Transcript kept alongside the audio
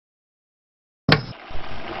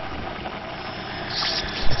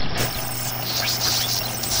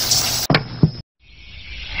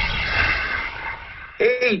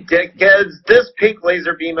Hey, Dickheads! This pink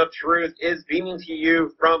laser beam of truth is beaming to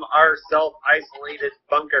you from our self-isolated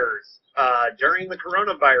bunkers during the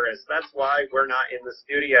coronavirus. That's why we're not in the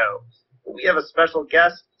studio. We have a special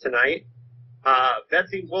guest tonight,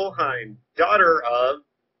 Betsy Wollheim, daughter of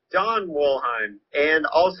Don Wollheim, and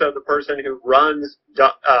also the person who runs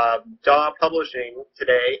DAW Publishing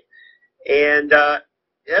today. And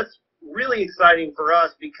that's really exciting for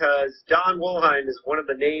us because Don Wollheim is one of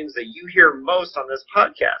the names that you hear most on this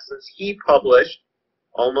podcast, since he published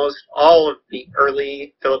almost all of the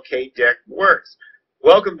early Philip K. Dick works.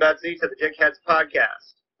 Welcome, Betsy, to the Dickheads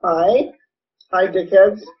podcast. Hi. Hi,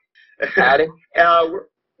 Dickheads. Howdy.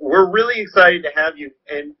 We're really excited to have you,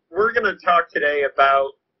 and we're going to talk today about,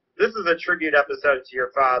 this is a tribute episode to your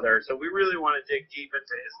father, so we really want to dig deep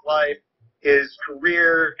into his life, his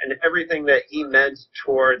career, and everything that he meant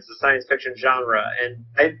towards the science fiction genre. And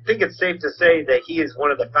I think it's safe to say that he is one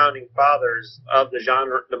of the founding fathers of the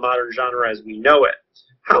genre, the modern genre as we know it.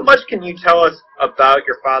 How much can you tell us about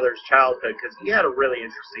your father's childhood? Because he had a really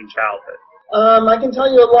interesting childhood. I can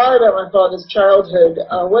tell you a lot about my father's childhood.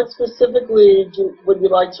 What specifically would you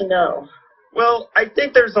like to know? Well, I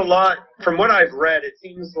think there's a lot, from what I've read, it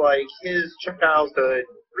seems like his childhood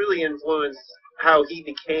really influenced how he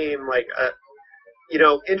became, like,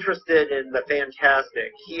 interested in the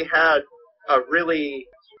fantastic. He had a really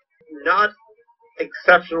not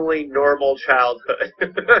exceptionally normal childhood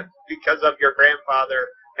because of your grandfather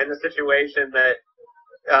and the situation that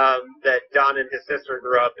Don and his sister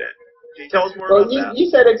grew up in. Can you tell us more about that? You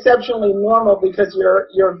said exceptionally normal because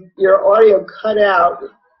your audio cut out.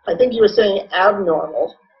 I think you were saying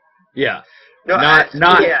abnormal. Yeah. No, not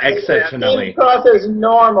exceptionally. It came across as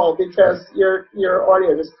normal because your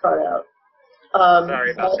audio just cut out.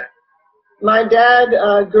 Sorry about that. My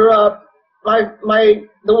dad grew up. The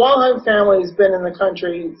Wollheim family has been in the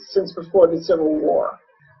country since before the Civil War,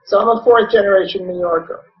 so I'm a fourth generation New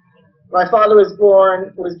Yorker. My father was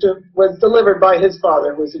delivered by his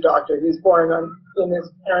father, who was a doctor. He was born in his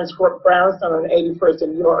parents' brownstone on 81st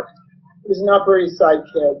in York. He was an Upper East Side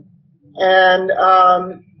kid, and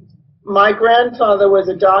my grandfather was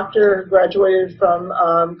a doctor who graduated from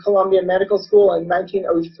Columbia Medical School in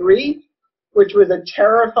 1903, which was a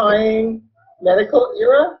terrifying medical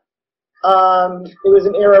era. It was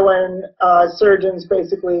an era when surgeons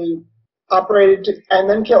basically operated and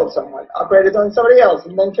then killed someone, operated on somebody else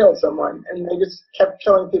and then killed someone, and they just kept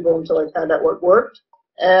killing people until they found out what worked.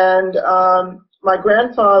 And my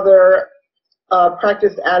grandfather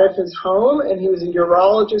practiced out of his home, and he was a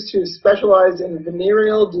urologist who specialized in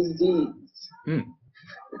venereal disease.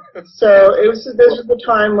 So this was the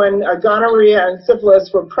time when gonorrhea and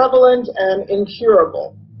syphilis were prevalent and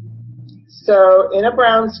incurable. So in a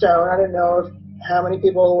brownstone, I don't know how many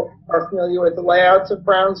people are familiar with the layouts of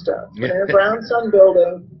brownstones. But in a brownstone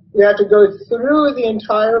building, you have to go through the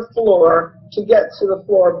entire floor to get to the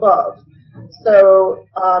floor above. So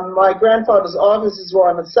my grandfather's offices were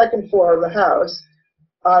on the second floor of the house.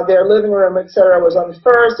 Their living room, etc., was on the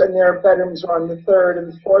first, and their bedrooms were on the third,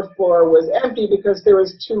 and the fourth floor was empty because there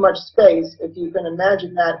was too much space, if you can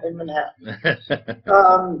imagine that in Manhattan.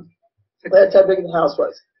 That's how big the house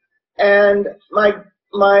was. And my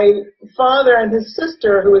father and his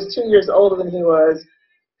sister, who was 2 years older than he was,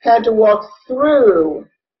 had to walk through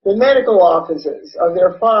the medical offices of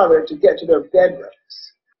their father to get to their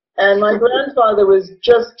bedrooms. And my grandfather was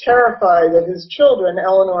just terrified that his children,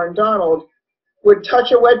 Eleanor and Donald, would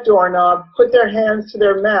touch a wet doorknob, put their hands to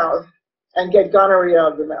their mouth, and get gonorrhea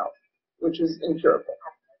of the mouth, which was incurable.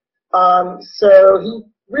 So he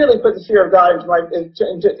really put the fear of God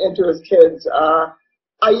into his kids.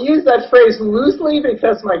 I use that phrase loosely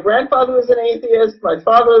because my grandfather was an atheist, my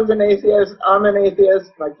father was an atheist, I'm an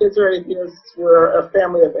atheist, my kids are atheists. We're a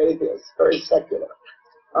family of atheists, very secular,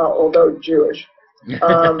 although Jewish.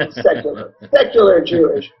 Secular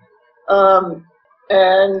Jewish.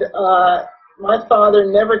 My father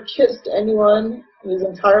never kissed anyone in his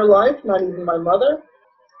entire life, not even my mother,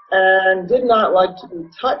 and did not like to be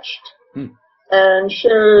touched, and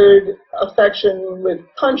showed affection with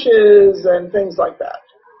punches and things like that.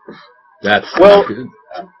 That's good.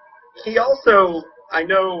 He also, I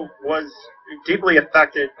know, was deeply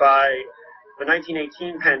affected by the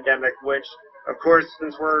 1918 pandemic, which, of course,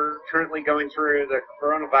 since we're currently going through the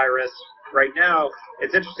coronavirus right now,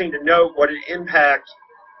 it's interesting to note what an impact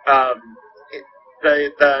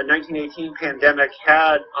the 1918 pandemic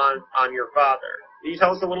had on your father. Can you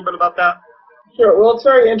tell us a little bit about that? Sure. Well, it's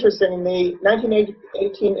very interesting. The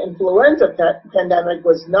 1918 influenza pandemic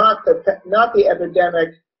was not the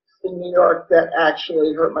epidemic in New York that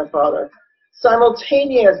actually hurt my father.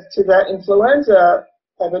 Simultaneous to that influenza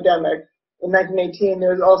epidemic in 1918,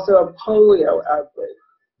 there was also a polio outbreak.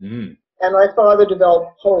 Mm. And my father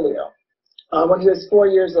developed polio when he was 4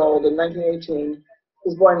 years old in 1918. He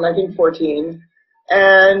was born in 1914.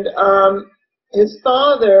 And his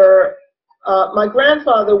father, my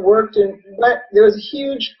grandfather worked there was a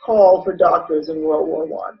huge call for doctors in World War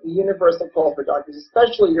I, a universal call for doctors,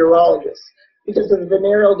 especially urologists, because of the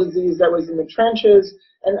venereal disease that was in the trenches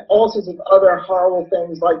and all sorts of other horrible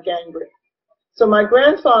things like gangrene. So my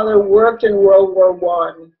grandfather worked in World War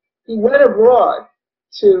I. He went abroad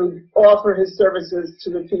to offer his services to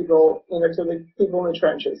the people, to the people in the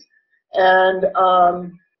trenches. And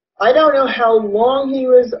I don't know how long he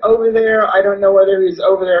was over there. I don't know whether he was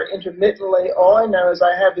over there intermittently. All I know is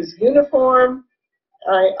I have his uniform.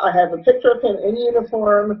 I have a picture of him in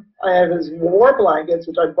uniform. I have his war blankets,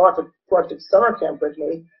 which I brought to summer camp with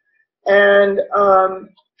me. And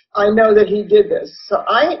I know that he did this. So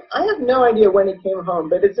I have no idea when he came home,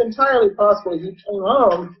 but it's entirely possible he came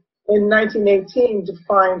home in 1918 to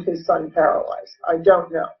find his son paralyzed. I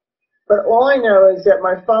don't know. But all I know is that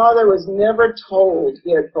my father was never told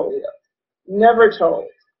he had polio. Never told.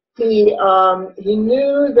 He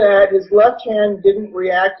knew that his left hand didn't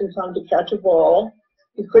react in time to catch a ball.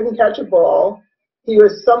 He couldn't catch a ball. He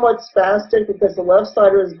was somewhat spastic because the left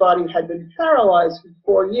side of his body had been paralyzed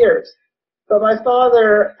for 4 years. But my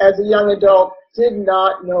father, as a young adult, did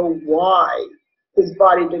not know why his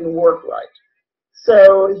body didn't work right.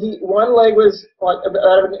 So one leg was like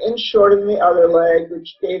about an inch shorter than the other leg,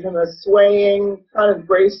 which gave him a swaying, kind of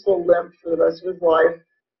graceful limp for the rest of his life.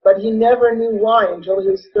 But he never knew why until he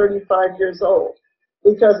was 35 years old.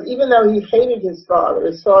 Because even though he hated his father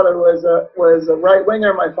was a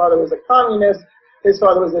right-winger, my father was a communist, his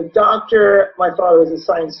father was a doctor, my father was a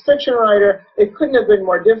science fiction writer. It couldn't have been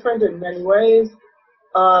more different in many ways.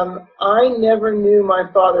 I never knew my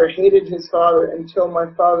father hated his father until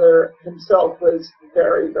my father himself was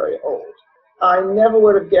very, very old. I never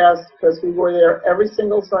would have guessed because we were there every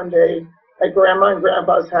single Sunday at Grandma and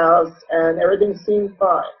Grandpa's house and everything seemed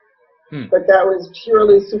fine. But that was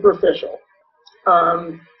purely superficial.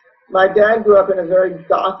 My dad grew up in a very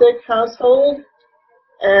Gothic household,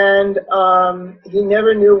 and he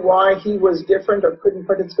never knew why he was different or couldn't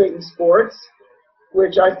participate in sports,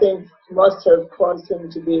 which I think must have caused him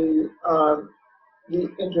to be the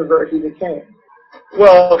introvert he became.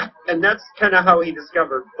 Well, and that's kind of how he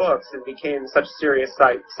discovered books and became such a serious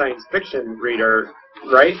science fiction reader,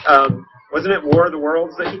 right? Wasn't it War of the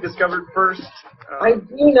Worlds that he discovered first? I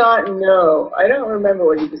do not know. I don't remember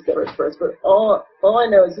what he discovered first, but all I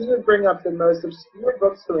know is he would bring up the most obscure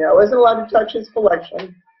books for me. I wasn't allowed to touch his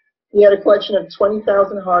collection. He had a collection of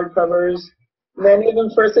 20,000 hardcovers, many of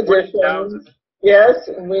them first editions. Yes,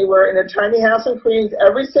 and we were in a tiny house in Queens.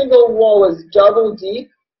 Every single wall was double deep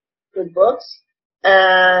with books.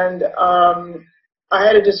 And I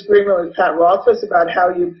had a disagreement with Pat Rothfuss about how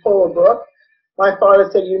you pull a book. My father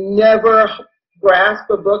said you never grasp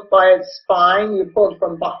a book by its spine. You pull it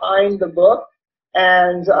from behind the book.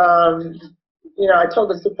 And, I told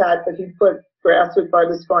this to Pat, but he grasped it by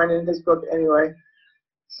the spine in his book anyway.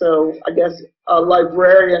 So I guess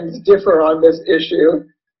librarians differ on this issue.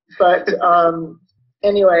 But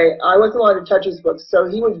anyway, I wasn't allowed to touch his books, so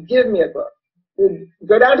he would give me a book. He would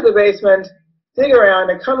go down to the basement, dig around,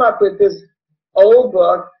 and come up with this old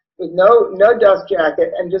book with no dust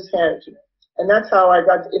jacket and just hand it to me. And that's how I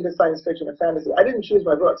got into science fiction and fantasy. I didn't choose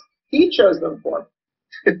my books. He chose them for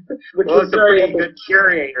me. Which well, was it's a very pretty good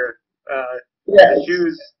curator yes. to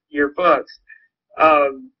choose your books.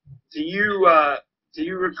 Do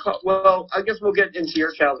you recall? Well, I guess we'll get into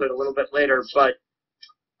your childhood a little bit later, but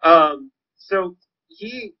so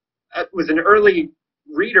he was an early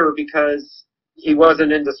reader because he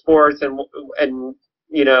wasn't into sports and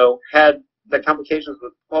had the complications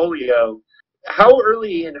with polio. How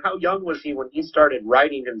early and how young was he when he started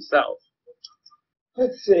writing himself?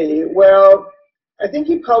 Let's see. Well, I think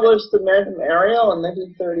he published The Man from Ariel in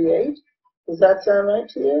 1938. Does that sound right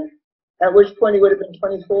to you? At which point he would have been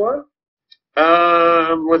 24?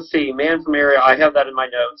 Let's see. Man from Ariel. I have that in my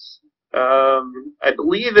notes. I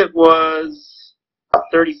believe it was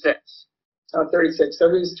 36. Oh, 36. So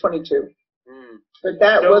he was 22. But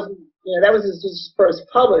that wasn't, that was his first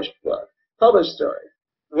published book, published story.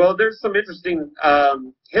 Well, there's some interesting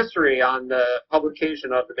history on the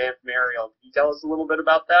publication of The Man from Ariel. Can you tell us a little bit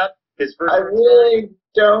about that? His first. I really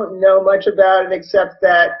don't know much about it except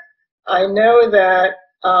that I know that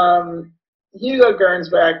Hugo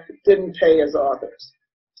Gernsback didn't pay his authors.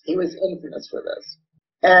 He was infamous for this.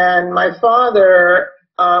 And my father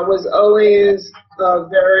was always a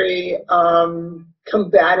very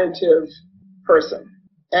combative person.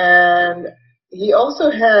 And he also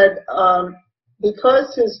had,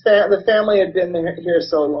 because the family had been here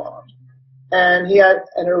so long, and he had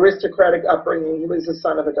an aristocratic upbringing, he was the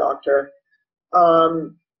son of a doctor,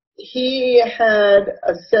 he had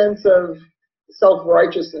a sense of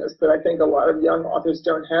self-righteousness that I think a lot of young authors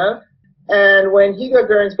don't have. And when Hugo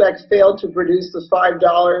Gernsback failed to produce the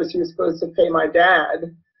 $5 he was supposed to pay my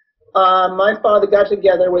dad, my father got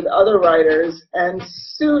together with other writers and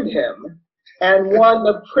sued him and won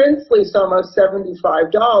the princely sum of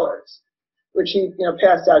 $75, which he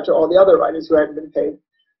passed out to all the other writers who hadn't been paid.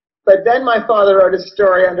 But then my father wrote a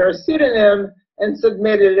story under a pseudonym and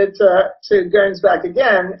submitted it to Gernsback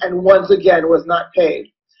again, and once again was not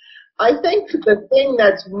paid. I think the thing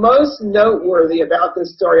that's most noteworthy about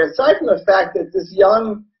this story, aside from the fact that this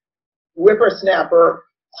young whippersnapper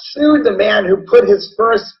sued the man who put his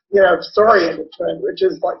first story into print, which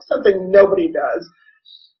is like something nobody does,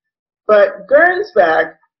 but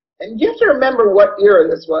Gernsback, and you have to remember what era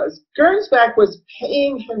this was, Gernsback was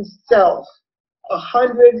paying himself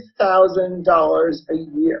 $100,000 a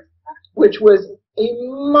year, which was a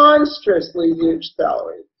monstrously huge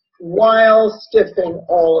salary, while stiffing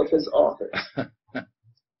all of his authors.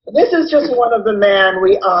 This is just one of the men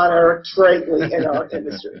we honor greatly in our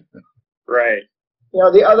industry. Right.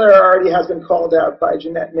 The other already has been called out by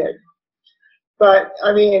Jeanette Nigg. But,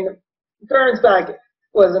 I mean, Gernsback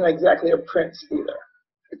wasn't exactly a prince either.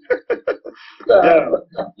 No.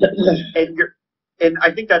 And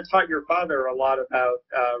I think that taught your father a lot about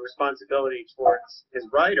responsibility towards his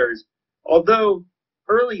writers. Although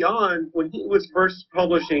early on, when he was first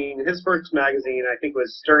publishing his first magazine, I think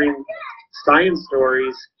was Stirring Science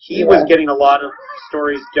Stories, he was getting a lot of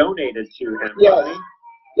stories donated to him. Yes. Right?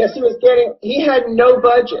 Yes, he had no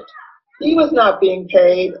budget. He was not being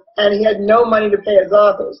paid, and he had no money to pay his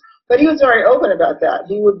authors. But he was very open about that.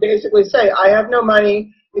 He would basically say, I have no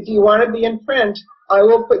money. If you want to be in print, I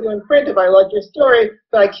will put you in print if I like your story,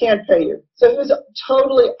 but I can't pay you. So he was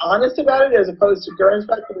totally honest about it, as opposed to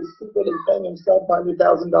Gernsback, who was secretly paying himself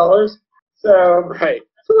 $100,000. So right.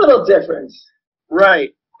 It's a little different.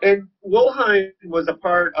 Right. And Wollheim was a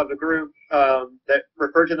part of a group that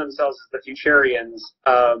referred to themselves as the Futurians,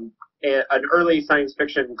 an early science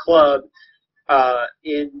fiction club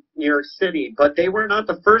in New York City. But they were not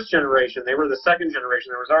the first generation. They were the second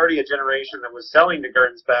generation. There was already a generation that was selling to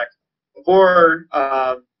Gernsback before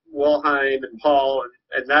Wollheim and Paul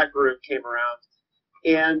and that group came around.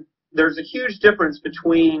 And there's a huge difference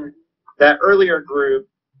between that earlier group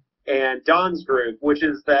and Don's group, which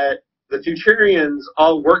is that the Futurians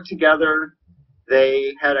all worked together.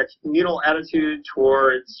 They had a communal attitude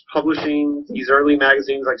towards publishing these early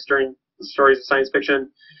magazines like Stirring Stories of Science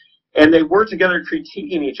Fiction, and they worked together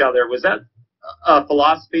critiquing each other. Was that a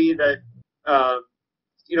philosophy that,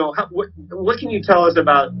 what can you tell us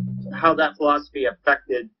about how that philosophy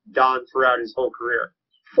affected Don throughout his whole career?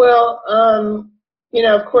 Well,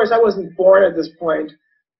 of course, I wasn't born at this point.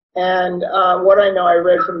 And what I know, I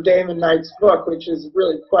read from Damon Knight's book, which is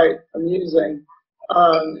really quite amusing.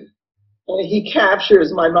 He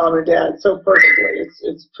captures my mom and dad so perfectly.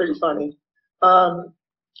 It's pretty funny.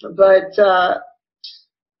 But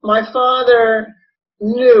my father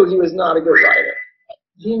knew he was not a good writer.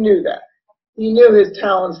 He knew that. He knew his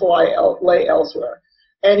talents lay elsewhere.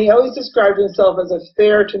 And he always described himself as a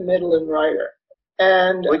fair to middling writer.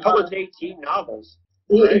 And he published 18 novels.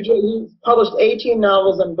 He published 18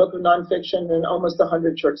 novels and a book of nonfiction and almost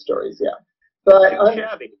 100 short stories, yeah. But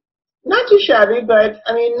shabby. Not too shabby, but,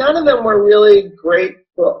 I mean, none of them were really great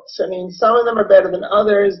books. I mean, some of them are better than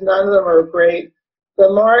others. None of them are great. The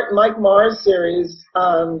Mike Mars series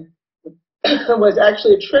was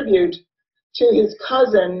actually a tribute to his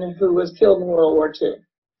cousin who was killed in World War II.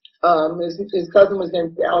 His cousin was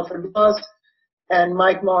named Alfred Ross, and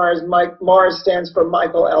Mike Mars stands for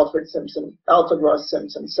Michael Alfred Ross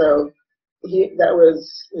Simpson. So that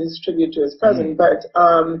was his tribute to his cousin. But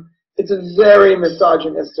it's a very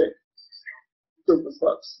misogynistic group of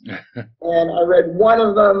books. And I read one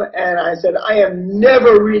of them, and I said, I am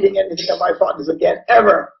never reading anything of my father's again,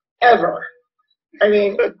 ever, ever. I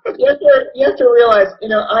mean, you have to realize,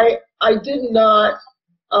 I did not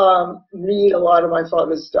read a lot of my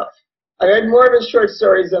father's stuff. I read more of his short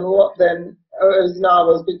stories than his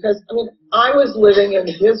novels because, I mean, I was living in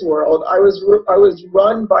his world. I was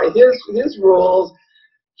run by his rules.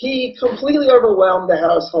 He completely overwhelmed the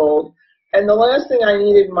household. And the last thing I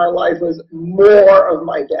needed in my life was more of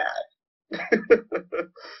my dad.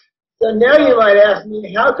 So now you might ask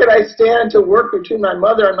me, how could I stand to work between my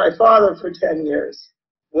mother and my father for 10 years?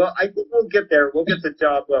 Well, I think we'll get there. We'll get to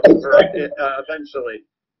DAW Books eventually.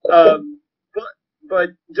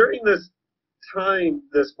 But during this time,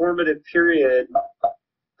 this formative period,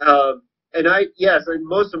 and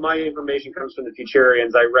most of my information comes from the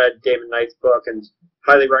Futurians. I read David Knight's book and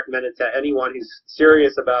highly recommend it to anyone who's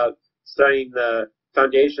serious about studying the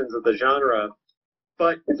foundations of the genre.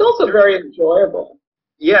 But it's also very enjoyable.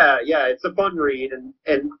 Yeah, it's a fun read, and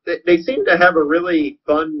they seem to have a really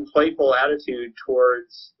fun, playful attitude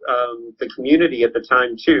towards the community at the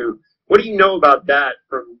time, too. What do you know about that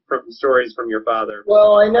from stories from your father?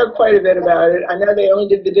 Well, I know quite a bit about it. I know they only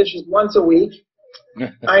did the dishes once a week.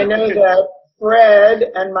 I know that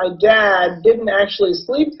Fred and my dad didn't actually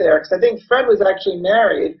sleep there, because I think Fred was actually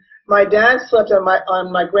married. My dad slept on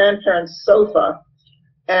my grandparents' sofa,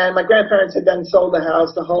 and my grandparents had then sold the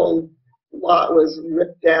house. The whole lot was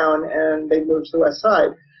ripped down, and they moved to the west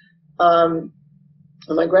side. And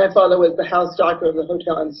my grandfather was the house doctor of the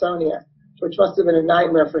Hotel Ansonia, which must have been a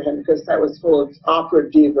nightmare for him because that was full of opera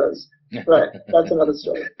divas. But that's another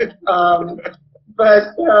story.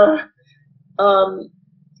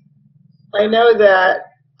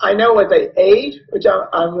 I know what they ate, which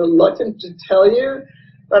I'm reluctant to tell you.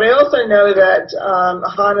 But I also know that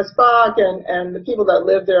Hannes Bach and the people that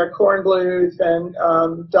lived there, Kornbluth and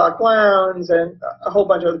Doc Lowndes and a whole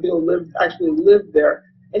bunch of other people actually lived there.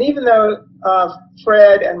 And even though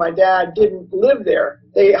Fred and my dad didn't live there,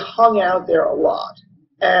 they hung out there a lot.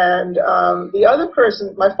 And the other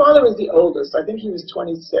person, my father was the oldest. I think he was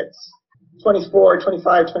 26, 24,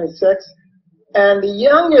 25, 26. And the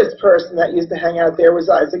youngest person that used to hang out there was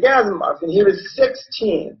Isaac Asimov, and he was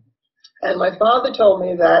 16. And my father told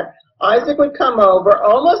me that Isaac would come over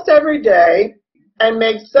almost every day and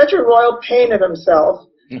make such a royal pain of himself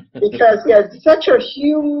because he had such a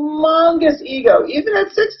humongous ego, even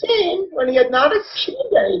at 16, when he had not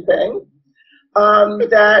achieved anything,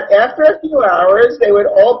 that after a few hours, they would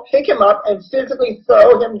all pick him up and physically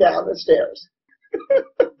throw him down the stairs.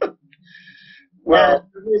 Well, and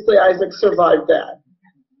obviously Isaac survived that.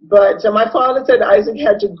 But my father said Isaac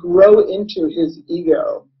had to grow into his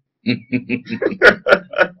ego.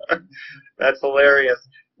 That's hilarious.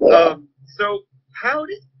 So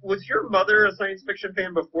was your mother a science fiction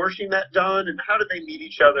fan before she met Don, and how did they meet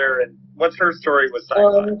each other, and what's her story with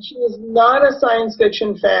sci-fi? She was not a science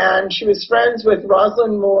fiction fan. She was friends with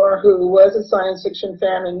Rosalind Moore, who was a science fiction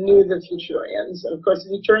fan and knew the Futurians. And of course,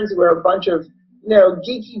 the Futurians were a bunch of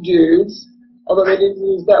geeky dudes, although they didn't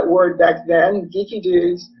use that word back then, geeky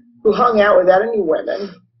dudes who hung out without any women.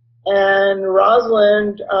 And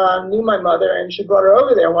Rosalind knew my mother, and she brought her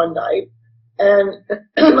over there one night. And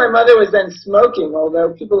my mother was then smoking,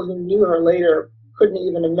 although people who knew her later couldn't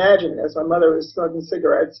even imagine this. My mother was smoking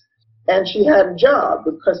cigarettes. And she had a job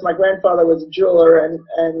because my grandfather was a jeweler and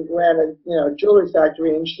ran a jewelry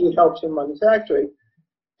factory, and she helped him run the factory.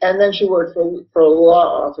 And then she worked for a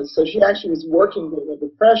law office. So she actually was working during the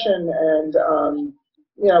Depression, and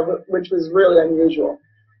which was really unusual.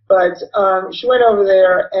 But she went over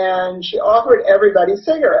there, and she offered everybody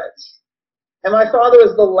cigarettes. And my father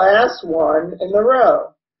was the last one in the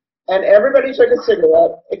row. And everybody took a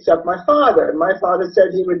cigarette except my father. And my father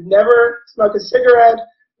said he would never smoke a cigarette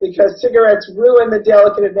because cigarettes ruin the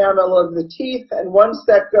delicate enamel of the teeth, and once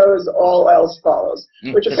that goes, all else follows.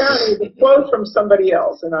 Which apparently is a quote from somebody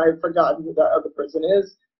else, and I've forgotten who that other person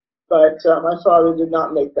is. But my father did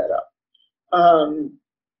not make that up.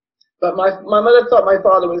 But my mother thought my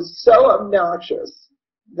father was so obnoxious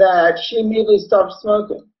that she immediately stopped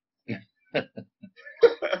smoking.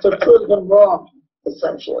 To prove them wrong,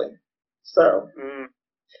 essentially. So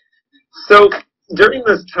during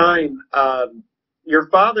this time, your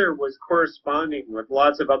father was corresponding with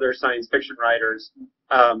lots of other science fiction writers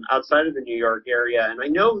outside of the New York area, and I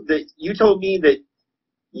know that you told me that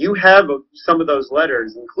you have some of those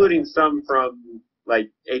letters, including some from like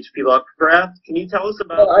H.P. Lovecraft. Can you tell us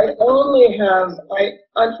about? Well,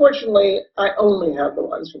 unfortunately, I only have the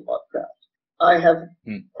ones from Lovecraft. I have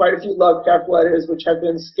quite a few Lovecraft letters which have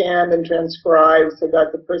been scanned and transcribed so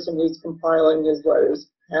that the person who's compiling his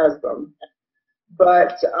letters has them.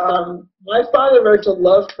 But my father wrote to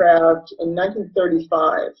Lovecraft in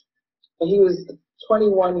 1935, and he was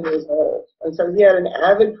 21 years old. And so he had an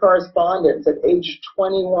avid correspondence at age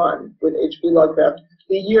 21 with H.P. Lovecraft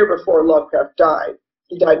the year before Lovecraft died.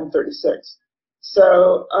 He died in 36.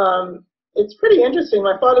 So it's pretty interesting.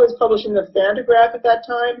 My father was publishing the Fantagraph at that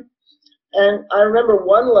time. And I remember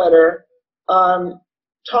one letter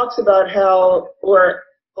talks about where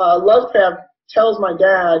Lovecraft tells my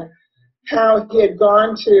dad how he had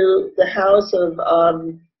gone to the house of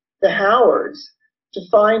the Howards to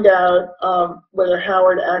find out whether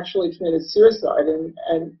Howard actually committed suicide,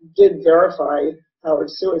 and did verify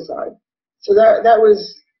Howard's suicide. So that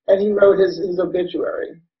was, and he wrote his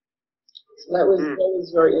obituary. So that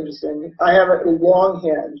was very interesting. I have a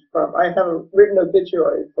longhand I have a written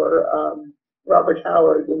obituary for Robert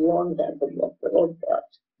Howard in longhand from the old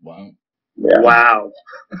fact. Wow. Yeah. Wow.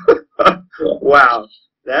 Yeah. Wow.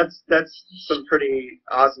 That's some pretty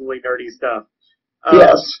awesomely nerdy stuff.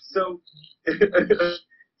 Yes. So,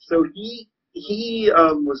 so he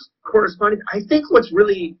was corresponding. I think what's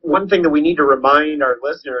really one thing that we need to remind our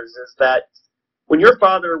listeners is that when your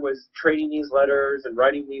father was trading these letters and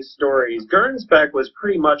writing these stories, Gernsback was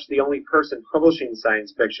pretty much the only person publishing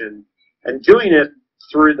science fiction and doing it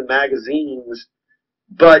through the magazines.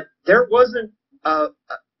 But there wasn't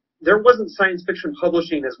science fiction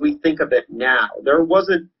publishing as we think of it now.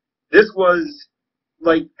 This was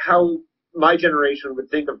like how my generation would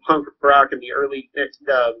think of punk rock in the early days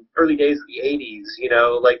of the 80s. You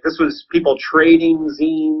know, like this was people trading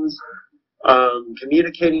zines,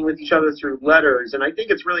 communicating with each other through letters. And I think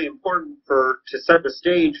it's really important to set the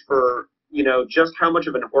stage for, you know, just how much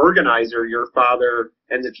of an organizer your father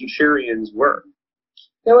and the Futurians were.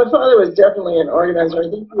 Yeah, my father was definitely an organizer. I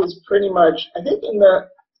think he was pretty much, I think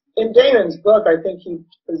in Damon's book, I think he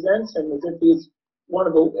presents him as if he's one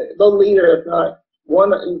of the leader, if not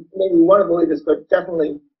maybe one of the leaders, but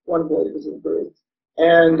definitely one of the leaders of the group.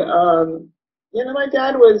 And, you know, my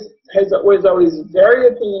dad was always very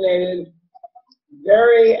opinionated,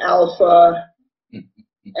 very alpha,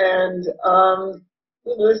 and,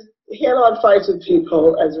 you know, he had a lot of fights with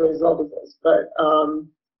people as a result of this, but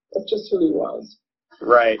that's just who he was.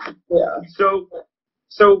 Right. Yeah.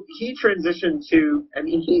 So he transitioned to, I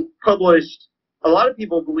mean, he published, a lot of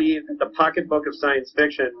people believe that the Pocketbook of Science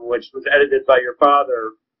Fiction, which was edited by your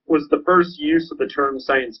father, was the first use of the term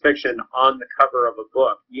science fiction on the cover of a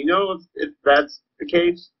book. You know if that's the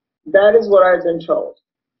case? That is what I've been told.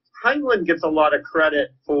 Heinlein gets a lot of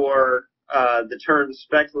credit for the term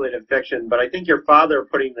speculative fiction, but I think your father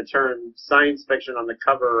putting the term science fiction on the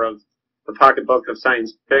cover of the Pocketbook of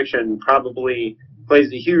Science Fiction probably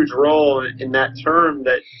plays a huge role in that term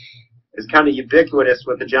that is kind of ubiquitous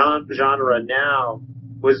with the genre now.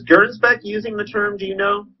 Was Gernsback using the term, do you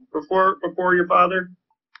know, before your father?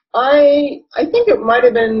 I think it might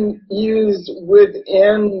have been used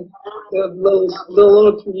within the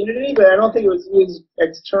little community, but I don't think it was used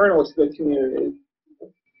external to the community.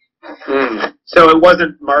 So it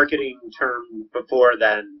wasn't marketing term before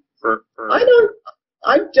then for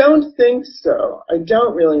I don't think so. I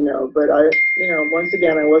don't really know, but once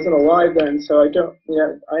again, I wasn't alive then, so I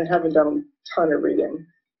haven't done a ton of reading.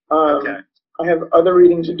 Okay. I have other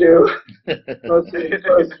reading to do, mostly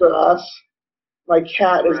first drafts. My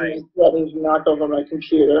cat is threatening to knock over my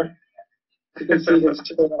computer. You can see his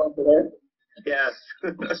tail over there. Yes.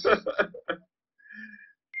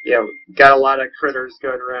 Yeah, got a lot of critters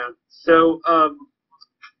going around. So, how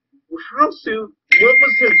soon?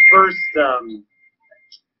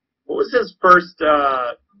 What was his first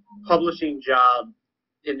publishing job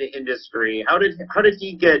in the industry? How did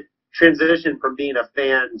he get transitioned from being a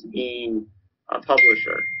fan to being a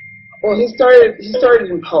publisher? Well, he started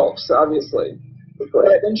in pulps, obviously.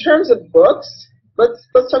 But in terms of books, let's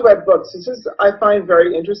talk about books. This is I find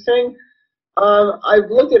very interesting. I've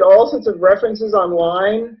looked at all sorts of references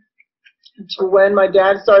online to when my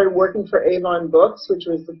dad started working for Avon Books, which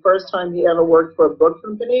was the first time he ever worked for a book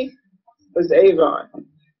company, was Avon.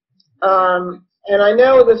 And I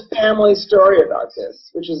know the family story about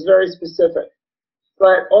this, which is very specific.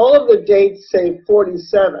 But all of the dates say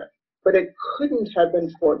 47, but it couldn't have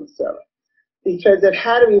been 47 because it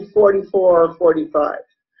had to be 44 or 45.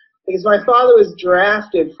 Because my father was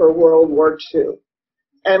drafted for World War II.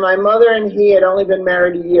 And my mother and he had only been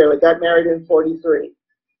married a year. They got married in 43.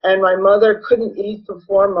 And my mother couldn't eat for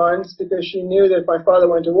 4 months because she knew that if my father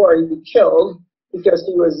went to war, he'd be killed because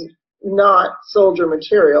he was not soldier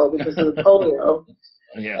material because of the polio.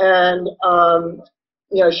 Yeah. And,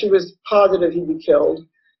 she was positive he'd be killed.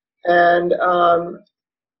 And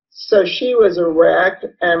so she was a wreck.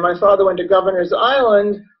 And my father went to Governor's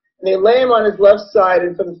Island, and they lay him on his left side.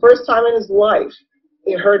 And for the first time in his life,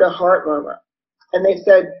 he heard a heart murmur. And they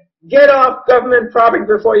said, "Get off government property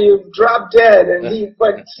before you drop dead." And he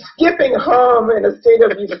went skipping home in a state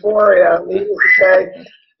of euphoria, needless to say,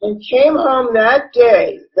 and came home that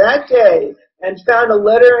day, and found a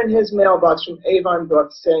letter in his mailbox from Avon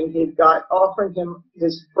Books saying he'd offering him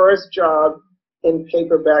his first job in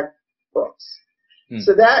paperback books.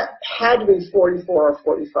 So that had to be 44 or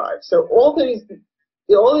 45. So all these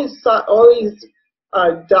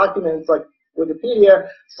documents, like Wikipedia,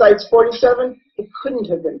 cites 47. It couldn't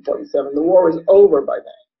have been 47. The war was over by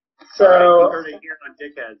then. So you heard it here on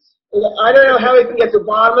Dickheads. I don't know how we can get to the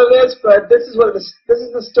bottom of this, but this is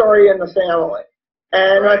the story in the family.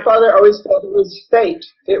 And my father always felt it was fate.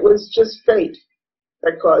 It was just fate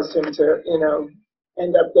that caused him to,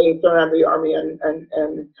 end up getting thrown out of the army and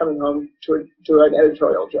coming home to an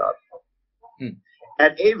editorial job.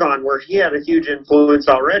 At Avon, where he had a huge influence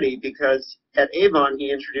already, because at Avon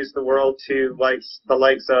he introduced the world to the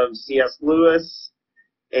likes of C.S. Lewis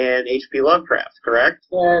and H.P. Lovecraft, correct?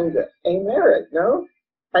 And A. Merritt, no?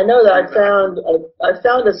 I know that I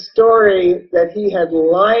found a story that he had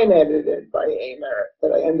line edited by A. Merritt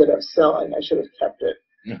that I ended up selling. I should have kept it.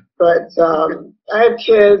 Yeah. But I have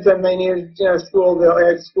kids and they needed school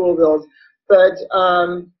bills. But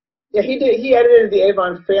he edited the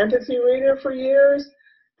Avon Fantasy Reader for years.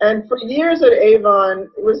 And for years at Avon,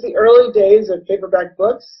 it was the early days of paperback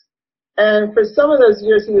books. And for some of those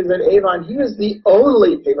years he was at Avon, he was the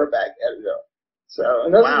only paperback editor. So,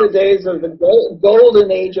 and those are the days of the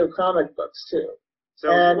golden age of comic books too.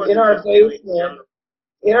 So and in our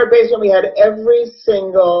basement, we had every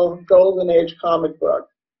single golden age comic book,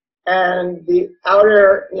 and the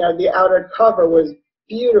outer cover was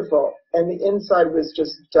beautiful, and the inside was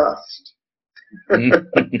just dust.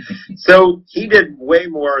 So he did way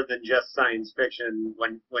more than just science fiction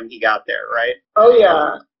when he got there, right? Oh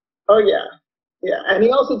yeah, and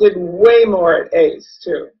he also did way more at Ace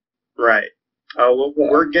too. Right. Oh, well,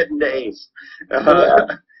 we're getting to Ace.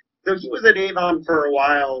 So he was at Avon for a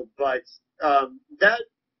while, but that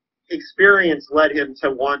experience led him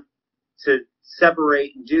to want to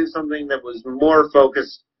separate and do something that was more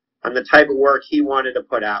focused on the type of work he wanted to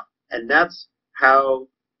put out. And that's how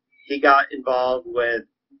he got involved with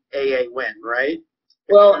A.A. Wynn, right?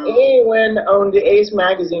 Well, A.A. Wynn owned the Ace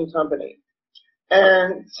Magazine Company.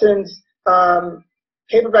 And since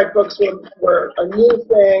paperback books were a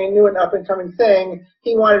new and up-and-coming thing,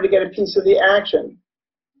 he wanted to get a piece of the action.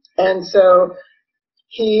 And so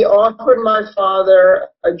he offered my father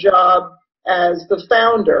a job as the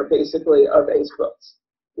founder, basically, of Ace Books,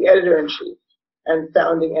 the editor-in-chief and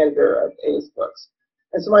founding editor of Ace Books.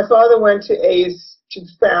 And so my father went to Ace to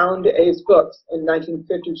found Ace Books in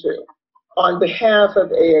 1952 on behalf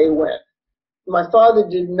of A.A. Wynn. My father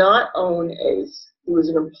did not own Ace. He was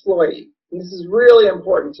an employee. And this is really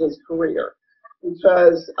important to his career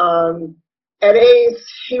because at Ace,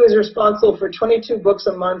 he was responsible for 22 books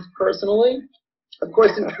a month personally. Of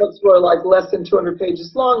course, these books were like less than 200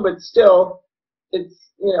 pages long, but still, it's,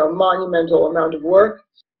 monumental amount of work.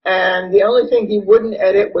 And the only thing he wouldn't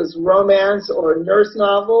edit was romance or nurse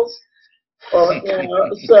novels. Or,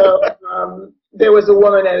 so there was a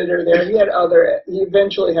woman editor there. He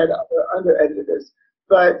eventually had other under editors.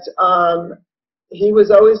 But he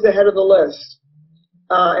was always the head of the list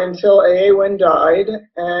until A.A. Wynn died.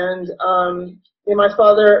 And my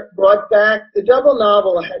father brought back, the double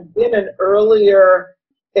novel had been an earlier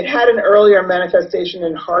manifestation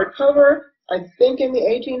in hardcover, I think in the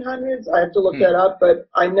 1800s. I have to look that up, but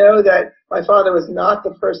I know that my father was not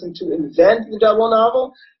the person to invent the double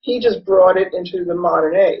novel. He just brought it into the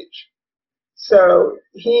modern age. So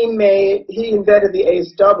he invented the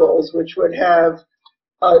Ace doubles, which would have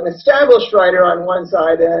an established writer on one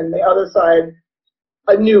side and the other side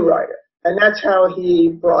a new writer. And that's how he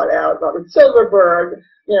brought out Robert Silverberg,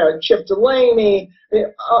 Chip Delaney,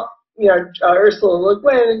 Ursula Le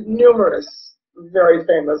Guin, numerous very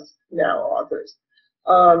famous now authors.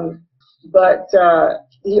 But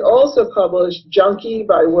he also published Junkie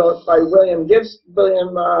by William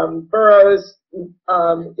Burroughs.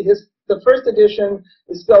 The first edition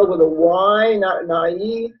is spelled with a Y, not an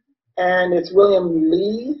I-E, and it's William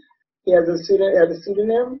Lee. He has a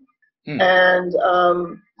pseudonym. And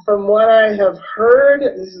from what I have heard,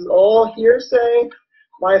 this is all hearsay,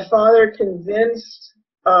 my father convinced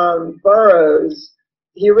Burroughs,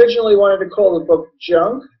 he originally wanted to call the book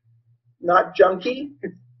Junk, not Junkie.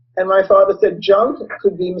 And my father said junk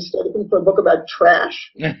could be mistaken for a book about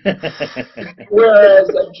trash. Whereas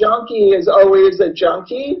a junkie is always a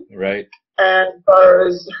junkie. Right. And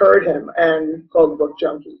Burroughs heard him and called the book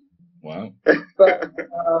Junkie. Wow. But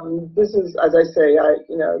this is, as I say,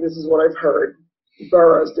 this is what I've heard.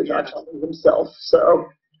 Burroughs did not tell me himself. So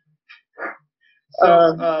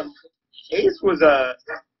Ace was a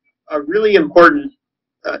really important,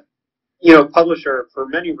 publisher for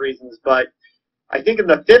many reasons, but I think in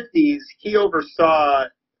the 50s he oversaw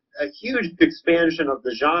a huge expansion of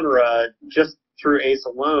the genre just through Ace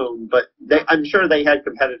alone. But I'm sure they had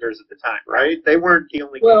competitors at the time, right? They weren't the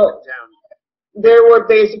only game in town. There were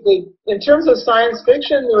basically, in terms of science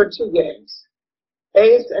fiction, there were two games,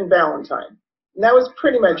 Ace and Valentine. And that was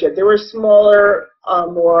pretty much it. There were smaller,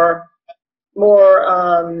 more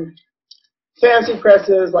fancy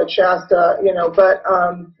presses like Shasta, but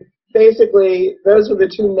basically, those were the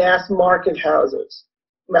two mass market houses.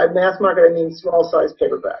 By mass market, I mean small-size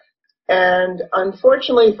paperback. And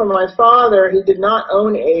unfortunately for my father, he did not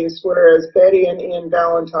own Ace, whereas Betty and Ian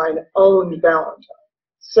Valentine owned Valentine.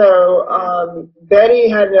 So Betty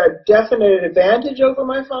had a definite advantage over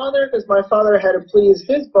my father because my father had to please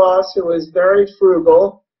his boss, who was very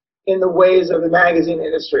frugal in the ways of the magazine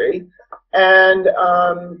industry, and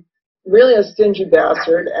really a stingy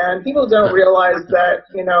bastard. And people don't realize that,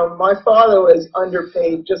 you know, my father was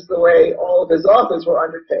underpaid just the way all of his authors were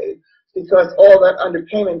underpaid, because all that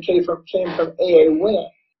underpayment came from A.A. Wynn.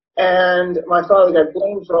 And my father got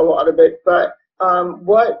blamed for a lot of it. But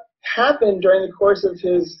what happened during the course of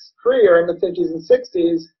his career in the 50s and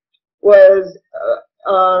 60s was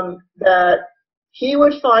that he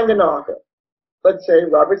would find an author, let's say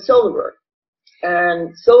Robert Silverberg.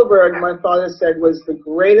 And Silverberg, my father said, was the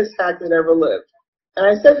greatest hack that ever lived. And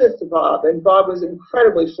I said this to Bob, and Bob was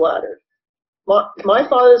incredibly flattered. My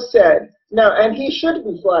father said, no, and he should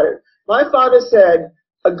be flattered. My father said,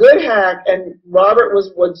 a good hack, and Robert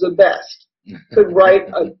was the best, could write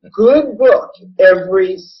a good book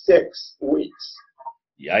every 6 weeks.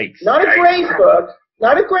 Yikes. Not a great book,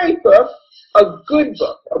 not a great book, a good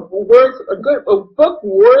book, a book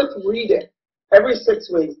worth reading every 6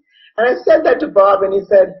 weeks. And I said that to Bob, and he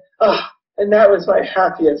said, oh, and that was my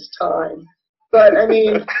happiest time. But, I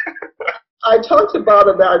mean, I talked to Bob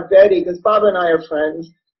about Betty, because Bob and I are friends.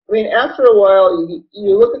 I mean, after a while,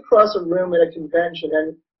 you look across a room at a convention,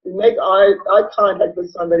 and you make eye contact with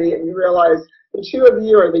somebody, and you realize the two of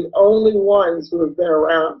you are the only ones who have been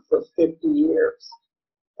around for 50 years.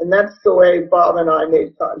 And that's the way Bob and I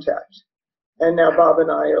made contact. And now Bob and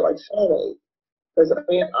I are like family. Because, I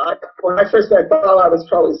mean, when I first met Bob, I was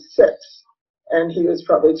probably 6, and he was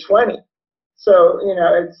probably 20. So, you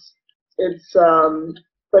know,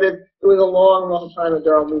 but it was a long, long time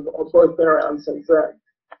ago, and we've both been around since then.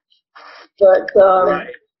 But,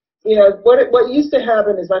 you know, what used to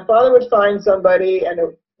happen is my father would find somebody,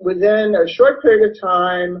 and within a short period of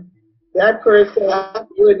time, that person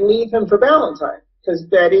would leave him for Valentine. Because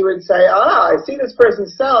Betty would say, I see this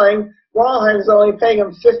person's selling. Wollheim's only paying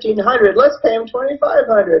him $1,500. Let's pay him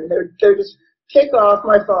 $2,500. And they would just kick off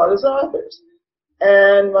my father's authors.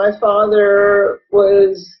 And my father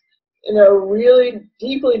was, you know, really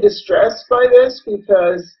deeply distressed by this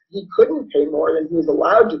because he couldn't pay more than he was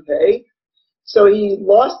allowed to pay. So he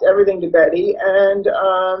lost everything to Betty, and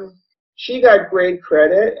she got great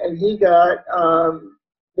credit, and he got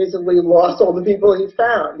basically lost all the people he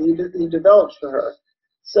found. He developed for her.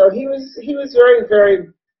 So he was very,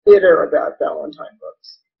 very bitter about Valentine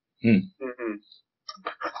books. Mm-hmm.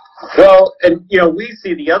 Well, and you know, we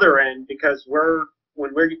see the other end because when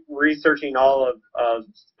we're researching all of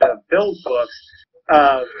Phil's books,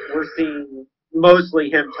 we're seeing mostly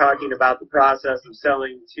him talking about the process of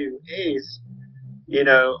selling to Ace, you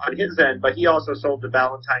know, on his end, but he also sold to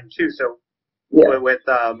Valentine too. So yeah. with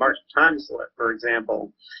March Time Slip, for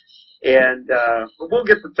example. And we'll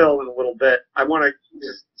get to Phil in a little bit. I want to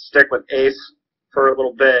just stick with Ace for a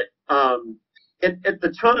little bit. At the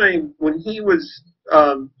time when he was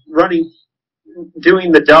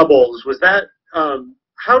doing the doubles, was that,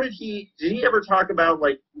 how did he ever talk about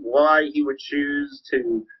like why he would choose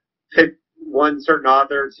to pick one certain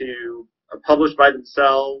author to publish by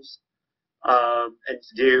themselves and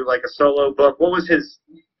to do like a solo book? What was his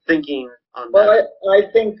thinking on that? Well, I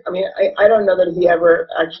think, I mean, I don't know that he ever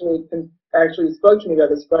actually spoke to me about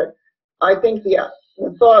this, but I think the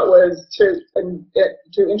thought was to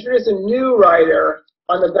introduce a new writer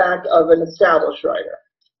on the back of an established writer.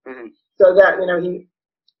 Mm-hmm. So that, you know,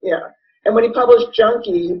 And when he published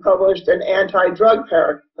Junkie, he published an anti-drug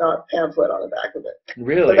pamphlet on the back of it.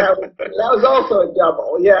 Really? So that was also a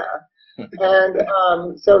double, yeah.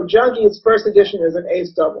 And so Junkie's first edition is an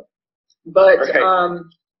Ace double. But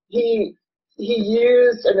he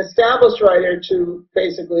used an established writer to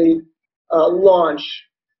basically launch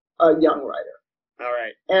a young writer. All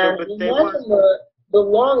right. And the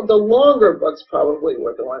longer books probably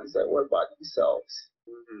were the ones that were by themselves.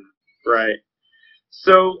 Mm-hmm. Right.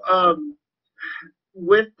 So,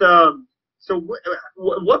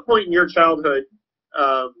 what point in your childhood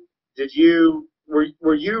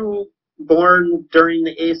were you born during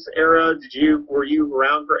the Ace era? Were you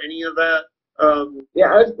around for any of that?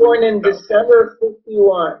 Yeah, I was born in December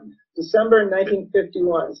 51. December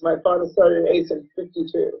 1951. So my father started Ace in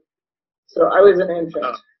 52. So I was an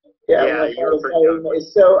infant. Yeah, you were pretty young.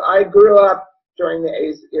 So I grew up during the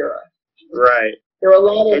Ace era. Right. There were a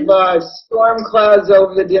lot of storm clouds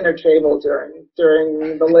over the dinner table during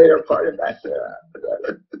the later part of that era.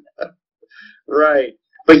 Right.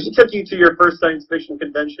 But he took you to your first science fiction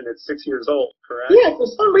convention at 6 years old, correct? Yeah, for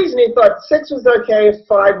some reason he thought 6 was okay,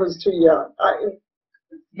 5 was too young.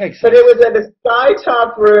 Makes sense. But it was at the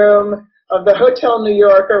sky-top room of the Hotel New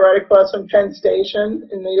Yorker right across from Penn Station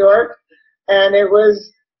in New York. And it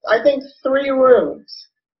was, I think, 3 rooms.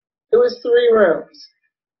 It was 3 rooms.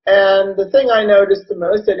 And the thing I noticed the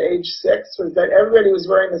most at age 6 was that everybody was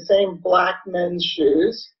wearing the same black men's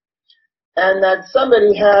shoes, and that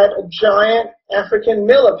somebody had a giant African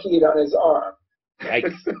millipede on his arm.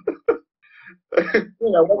 Yikes. You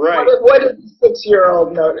know, Right. what did a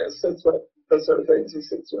 6-year-old notice? That's what those sort of things a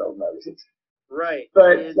 6-year-old notices. Right.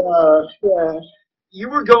 But, And yeah. you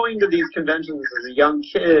were going to these conventions as a young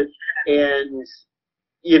kid, and,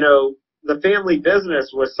 you know, the family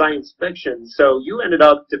business was science fiction, so you ended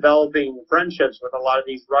up developing friendships with a lot of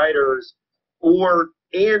these writers, or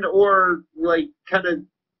like kind of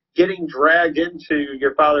getting dragged into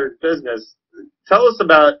your father's business. Tell us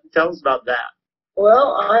about that.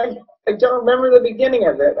 Well, I don't remember the beginning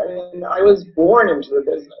of it. I mean, I was born into the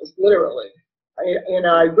business, literally.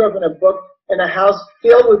 I grew up in a house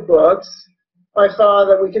filled with books. My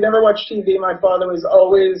father, we could never watch TV. My father was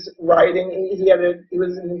always writing. He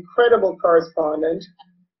was an incredible correspondent.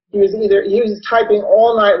 He was typing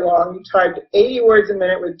all night long. He typed 80 words a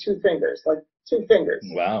minute with 2 fingers, like 2 fingers.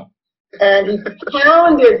 Wow. And he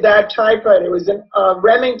pounded that typewriter. It was a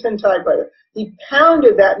Remington typewriter. He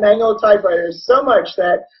pounded that manual typewriter so much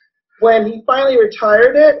that when he finally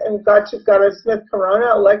retired it and got a Smith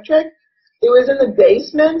Corona electric, it was in the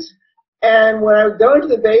basement. And when I would go into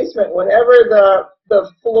the basement, whenever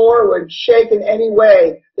the floor would shake in any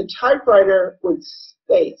way, the typewriter would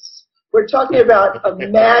space. We're talking about a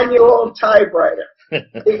manual typewriter.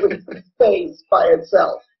 It would space by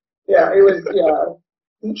itself. Yeah, it was, yeah.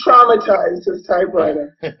 He traumatized his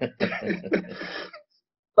typewriter.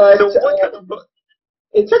 But So what kind of book?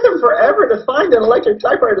 it took him forever to find an electric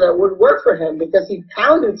typewriter that would work for him because he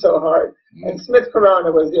pounded so hard. And Smith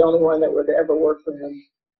Corona was the only one that would ever work for him.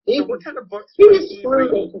 So what kind of books He was was he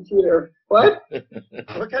screwed reading? a computer. What?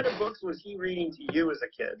 What kind of books was he reading to you as a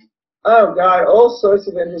kid? Oh, God, all sorts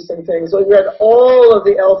of interesting things. We read all of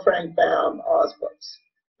the L. Frank Baum Oz books.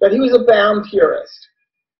 But he was a Baum purist.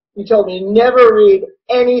 He told me, never read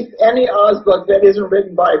any Oz book that isn't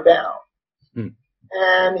written by Baum.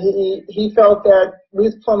 And he felt that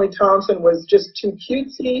Ruth Plumly Thompson was just too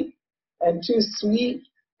cutesy and too sweet.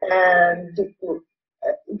 And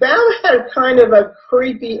Baum had kind of a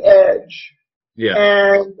creepy edge. Yeah.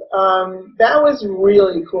 And that was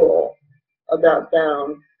really cool about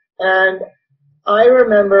Baum. And I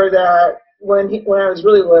remember that when I was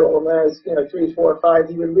really little, when I was 3, 4, 5,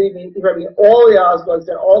 he read me all the Oz books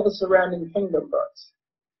and all the surrounding Kingdom books.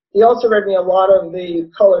 He also read me a lot of the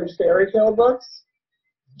colored fairy tale books,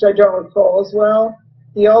 which I don't recall as well.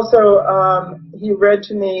 He also he read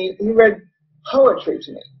poetry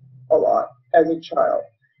to me a lot as a child,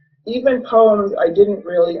 even poems I didn't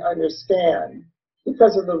really understand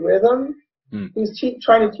because of the rhythm. He was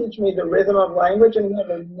trying to teach me the rhythm of language, and he had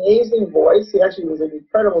an amazing voice. He actually was an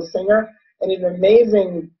incredible singer, and an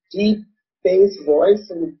amazing deep bass voice,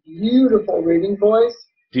 and a beautiful reading voice.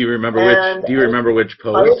 Do you remember which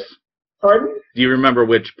poets? Pardon? Do you remember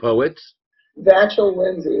which poets? Vachel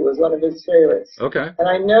Lindsay was one of his favorites. Okay. And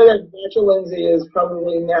I know that Vachel Lindsay is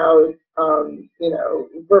probably now,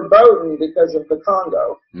 verboten because of the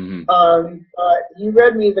Congo. But he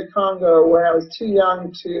read me the Congo when I was too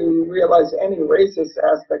young to realize any racist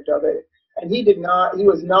aspect of it. And he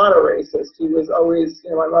was not a racist. He was always,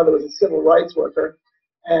 my mother was a civil rights worker.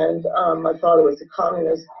 And my father was a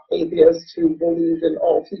communist atheist who believed in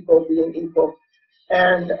all people being equal.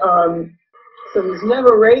 And so he was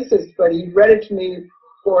never racist, but he read it to me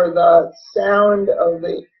for the sound of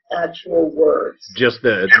the actual words. Just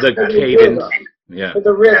the cadence. rhythm. Yeah. For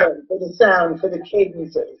the rhythm, for the sound, for the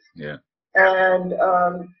cadences. Yeah. And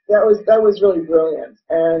that was really brilliant.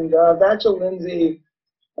 And Vachel Lindsay,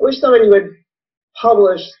 I wish somebody would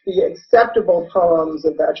publish the acceptable poems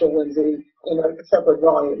of Vachel Lindsay in a separate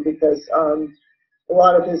volume, because a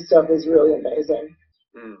lot of his stuff is really amazing.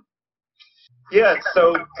 Yeah,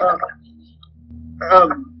 so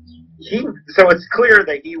so it's clear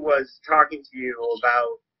that he was talking to you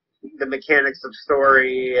about the mechanics of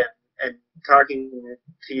story and talking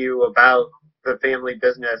to you about the family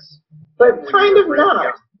business. But kind of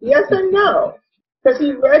not. Yes and no. Because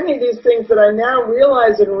he read me these things that I now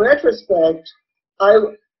realize in retrospect I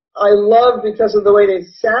love because of the way they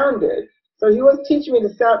sounded. So he was teaching me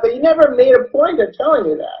to sound, but he never made a point of telling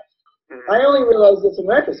me that. I only realized this in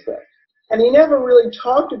retrospect. And he never really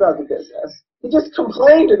talked about the business. He just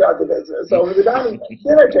complained about the business over the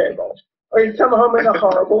dinner table. or he'd come home in a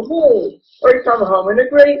horrible mood, or he'd come home in a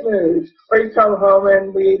great mood, or he'd come home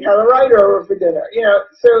and we'd have a writer over for dinner. You know,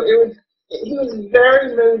 so he was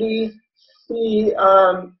very moody. He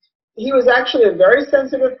was actually a very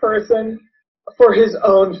sensitive person for his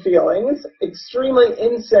own feelings, extremely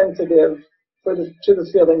insensitive to the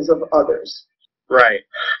feelings of others. Right.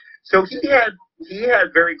 So he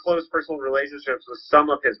had very close personal relationships with some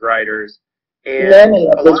of his writers. And many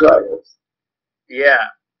of his writers. Yeah,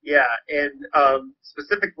 and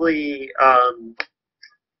specifically,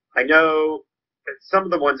 I know some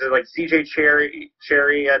of the ones are like C.J.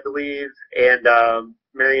 Cherry, I believe, and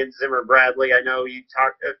Marion Zimmer Bradley. I know you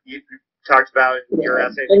talked about in your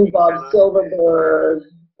essay. And Bob Silverberg,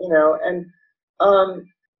 you know, and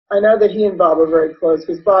I know that he and Bob were very close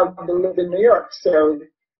because Bob lived in New York, so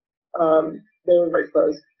they were very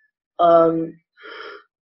close.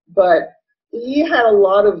 But he had a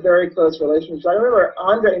lot of very close relationships. I remember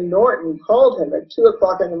Andre Norton called him at 2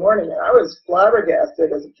 o'clock in the morning, and I was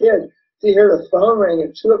flabbergasted as a kid to hear the phone ring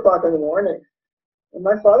at 2 o'clock in the morning. And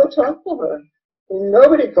my father talked to her. And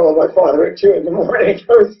nobody called my father at 2 in the morning. It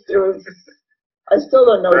was. I still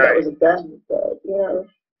don't know what that was about, but, you know.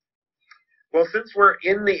 Well, since we're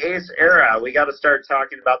in the Ace era, we got to start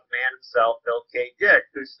talking about the man himself, Phil K. Dick,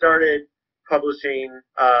 who started publishing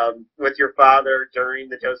with your father during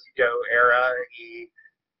the Do-Si-Do era. He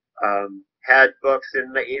had books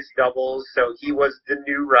in the Ace doubles, so he was the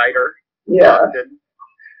new writer often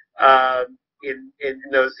in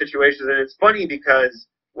those situations. And it's funny because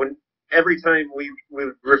every time we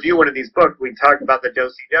review one of these books, we talk about the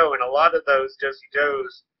Do-Si-Do, and a lot of those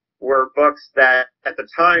Do-Si-Dos were books that at the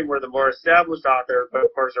time were the more established author, but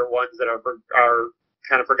of course are ones that are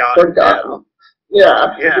kind of forgotten now.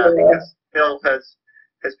 Yeah. Because Phil has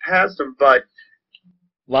passed them, but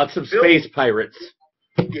lots of space pirates.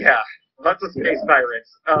 Yeah, lots of space pirates.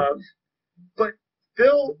 But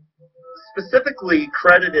Phil specifically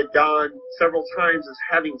credited Don several times as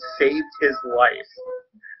having saved his life,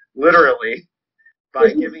 literally, by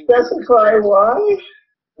giving. Does he specify why?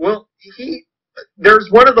 Well, there's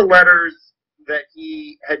one of the letters that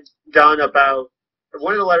he had done about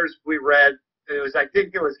one of the letters we read. I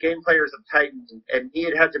think it was Game Players of Titan, and he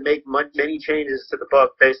had to make many changes to the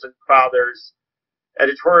book based on Father's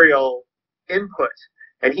editorial input.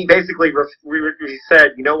 And he basically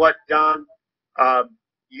said, you know what, Don,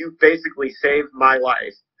 you basically saved my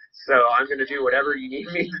life, so I'm going to do whatever you need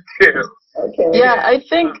me to do. Okay. Yeah, I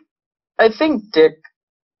think Dick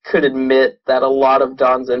could admit that a lot of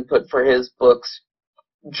Don's input for his books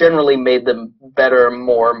generally made them better,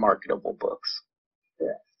 more marketable books.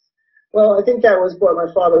 Yeah. Well, I think that was what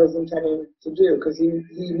my father was intending to do, because he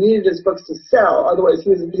needed his books to sell, otherwise he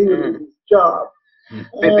was losing his job.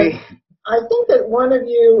 And I think that one of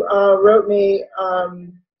you wrote me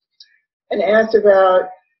and asked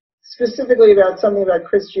specifically about something about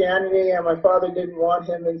Christianity, and my father didn't want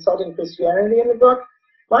him insulting Christianity in the book.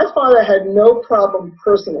 My father had no problem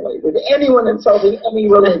personally with anyone insulting any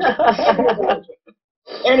religion.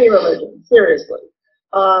 Any religion, seriously.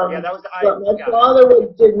 That was but my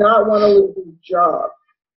father did not want to lose his job.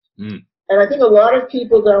 And I think a lot of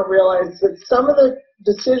people don't realize that some of the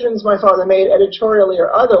decisions my father made, editorially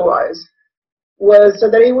or otherwise, was so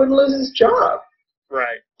that he wouldn't lose his job.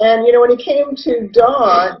 Right. And, you know, when he came to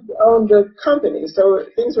DAW, he owned a company, so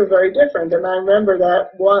things were very different. And I remember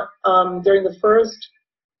that during the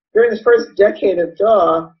first decade of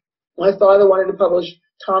DAW, my father wanted to publish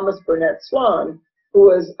Thomas Burnett Swan, who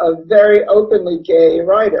was a very openly gay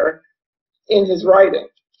writer in his writing,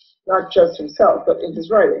 not just himself, but in his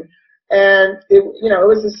writing. And, it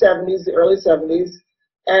was the 70s, the early 70s,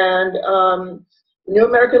 and New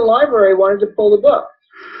American Library wanted to pull the book.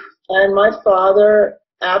 And my father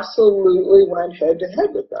absolutely went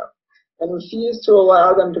head-to-head with them and refused to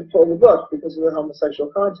allow them to pull the book because of the homosexual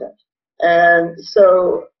content. And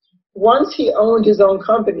so once he owned his own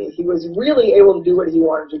company, he was really able to do what he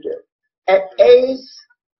wanted to do. At Ace,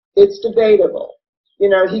 it's debatable. You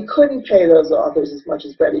know, he couldn't pay those authors as much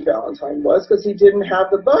as Betty Valentine was because he didn't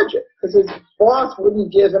have the budget, because his boss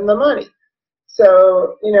wouldn't give him the money.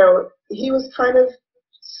 So, you know, he was kind of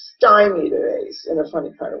stymied at Ace in a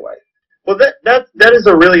funny kind of way. Well, that is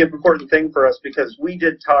a really important thing for us, because we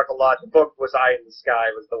did talk a lot. The book was Eye in the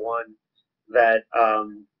Sky was the one that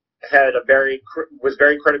was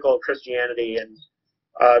very critical of Christianity, and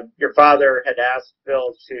your father had asked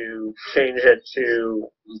Phil to change it to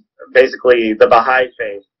basically the Baha'i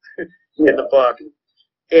faith in the book,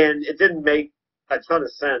 and it didn't make a ton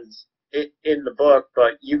of sense in the book,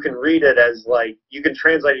 but you can read it as, like, you can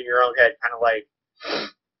translate it in your own head, kind of like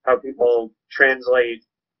how people translate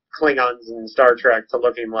Klingons in Star Trek to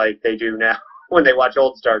looking like they do now when they watch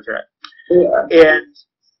old Star Trek. Yeah. And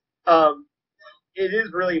it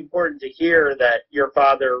is really important to hear that your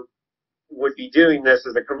father would be doing this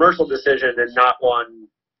as a commercial decision and not one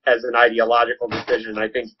as an ideological decision. I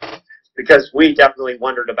think because we definitely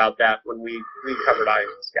wondered about that when we covered Eye in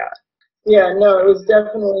the Sky. Yeah, no, it was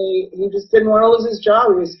definitely, he just didn't want to lose his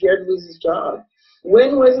job. He was scared to lose his job.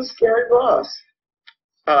 Wynn was a scared boss.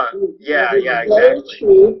 Yeah, He was yeah, very exactly.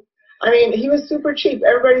 cheap. I mean, he was super cheap.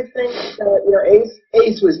 Everybody thinks that, you know,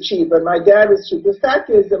 Ace was cheap, but my dad was cheap. The fact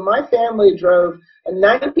is that my family drove a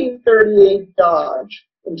 1938 Dodge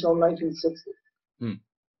until 1960.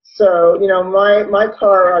 So, you know, my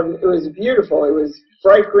car, it was beautiful. It was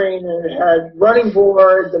bright green, and it had running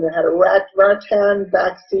boards, and it had a rattan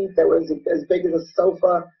back seat that was as big as a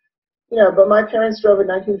sofa. You know, but my parents drove a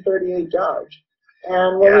 1938 Dodge.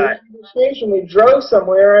 And when we went on vacation, we drove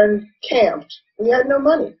somewhere and camped. We had no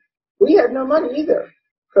money. We had no money either,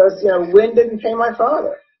 because, you know, Wynn didn't pay my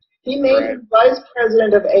father. He made him vice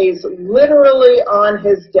president of Ace literally on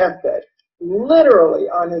his deathbed. Literally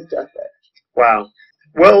on his deathbed. Wow.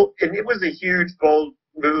 Well, and it was a huge, bold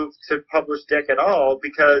move to publish Dick at all,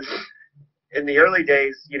 because in the early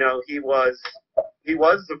days, you know, he was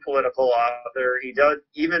the political author. He did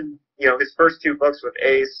even, you know, his first two books with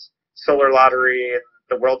Ace, Solar Lottery, and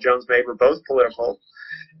The World Jones Made were both political.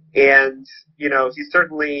 And, you know, he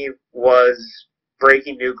certainly was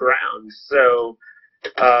breaking new ground. So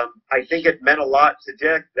I think it meant a lot to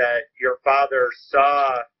Dick that your father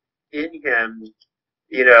saw in him,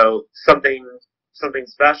 you know, something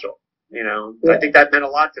special. You know, I think that meant a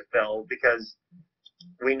lot to Phil, because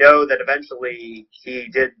we know that eventually he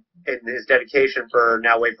did, in his dedication for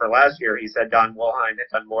Now Wait for Last Year, he said Don Wollheim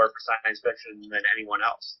had done more for science fiction than anyone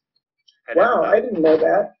else. Wow, I didn't know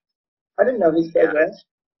that. I didn't know he said that.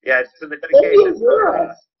 Yeah, it's in the dedication.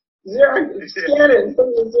 Xerox, scan it and send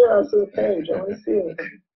me Xerox to the page. I want to see it.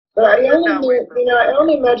 But I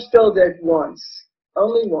only met Phil Dick once.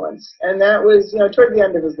 Only once. And that was, you know, toward the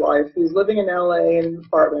end of his life. He was living in LA in an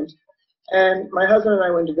apartment. And my husband and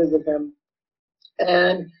I went to visit him.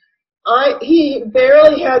 And he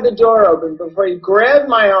barely had the door open before he grabbed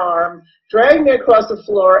my arm, dragged me across the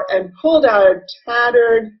floor, and pulled out a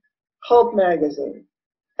tattered pulp magazine.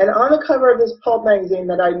 And on the cover of this pulp magazine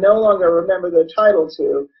that I no longer remember the title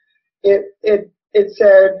to, it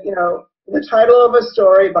said, you know, the title of a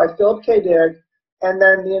story by Philip K. Dick, and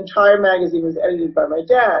then the entire magazine was edited by my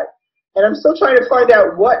dad. And I'm still trying to find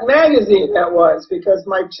out what magazine that was, because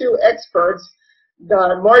my two experts,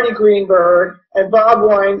 Marty Greenberg and Bob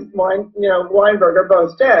Weinberg, are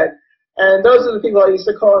both dead. And those are the people I used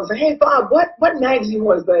to call and say, hey, Bob, what magazine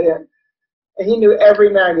was that in? And he knew every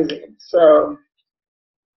magazine. So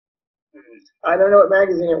I don't know what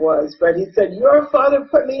magazine it was, but he said, your father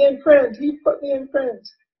put me in print. He put me in print.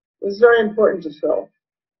 It was very important to Phil.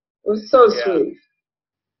 It was so sweet.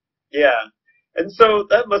 Yeah. And so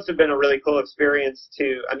that must have been a really cool experience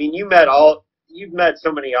too. I mean, you've met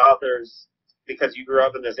so many authors because you grew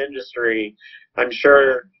up in this industry. I'm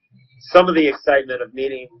sure some of the excitement of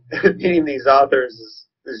meeting these authors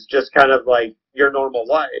is just kind of like your normal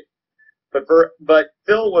life. But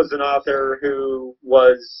Phil was an author who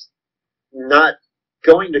was not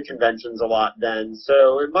going to conventions a lot then,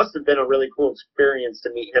 so it must have been a really cool experience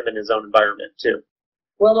to meet him in his own environment too.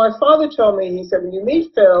 Well, my father told me, he said, when you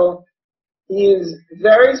meet Phil, he is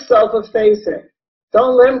very self-effacing.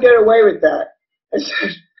 Don't let him get away with that. I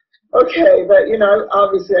said, okay, but, you know,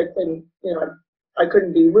 obviously I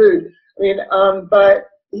couldn't be rude. I mean, but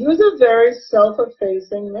he was a very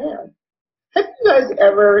self-effacing man. Have you guys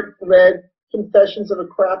ever read Confessions of a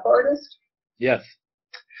Crap Artist? Yes.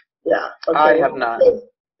 Yeah. Okay. I have not.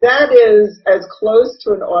 That is as close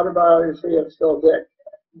to an autobiography of Phil Dick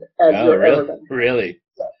as you're ever going to be. Really?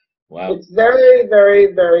 Yeah. Wow. It's very,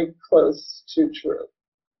 very, very close to true.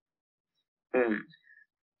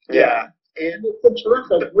 Yeah. And it's a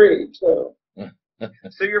terrific read, too.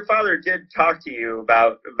 So your father did talk to you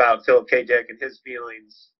about Philip K. Dick and his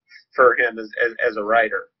feelings for him as a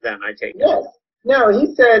writer, then, I take it. Yes. No,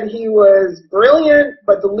 he said he was brilliant,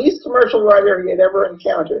 but the least commercial writer he had ever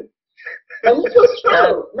encountered. And this was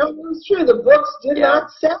true. No, it was true. The books did not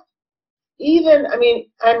sell. Even, I mean,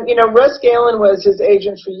 and, you know, Russ Galen was his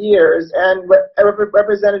agent for years and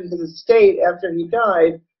represented his estate after he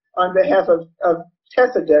died on behalf of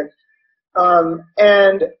Tessa Dick.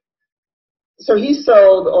 And so he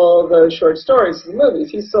sold all the short stories to the movies.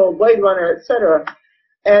 He sold Blade Runner, etc.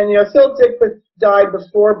 And, you know, Phil Dick died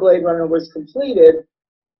before Blade Runner was completed,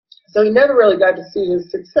 so he never really got to see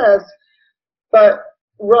his success. But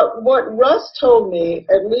what Russ told me,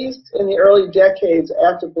 at least in the early decades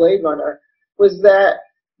after Blade Runner, was that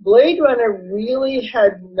Blade Runner really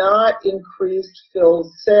had not increased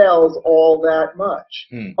Phil's sales all that much.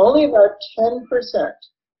 Only about 10%.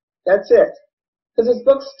 That's it. Because his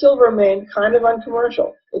books still remained kind of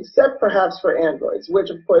uncommercial, except perhaps for Androids, which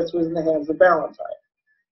of course was in the hands of Ballantine,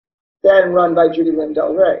 then run by Judy Lynn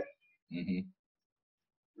Del Rey.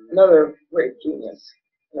 Another great genius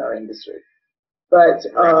in our industry. But,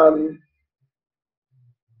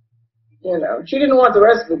 you know, she didn't want the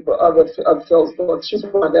rest of Phil's books. She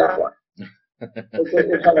just wanted that one.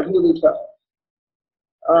 It had a movie title.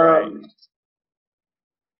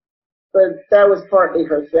 But that was partly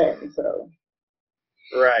her thing, so.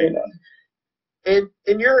 Right. You know. And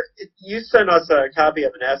you sent us a copy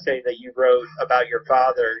of an essay that you wrote about your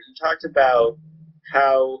father. You talked about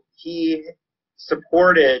how he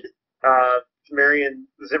supported Marion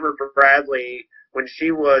Zimmer Bradley when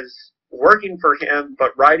she was working for him,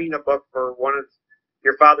 but writing a book for one of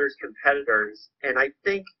your father's competitors. And I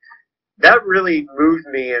think that really moved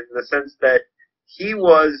me in the sense that he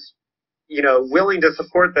was, you know, willing to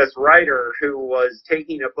support this writer who was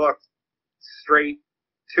taking a book straight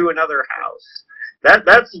to another house.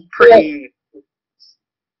 That's pretty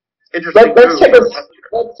interesting. Let's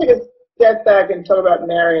take a step back and talk about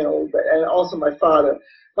Marion a little bit, and also my father.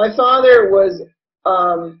 My father was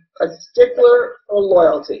a stickler for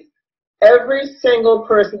loyalty. Every single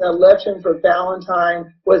person that left him for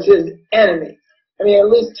Ballantine was his enemy. I mean, at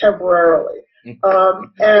least temporarily.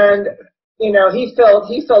 And you know, he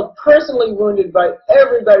felt personally wounded by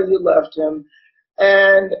everybody who left him.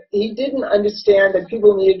 And he didn't understand that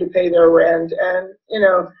people needed to pay their rent. And, you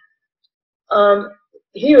know,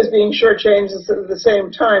 he was being shortchanged at the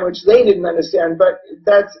same time, which they didn't understand, but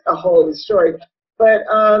that's a whole other story. But,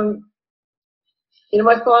 you know,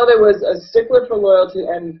 my father was a stickler for loyalty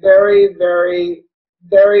and very, very,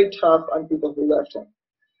 very tough on people who left him.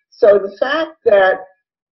 So the fact that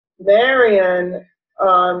Marion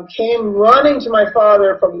came running to my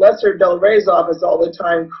father from Lester Del Rey's office all the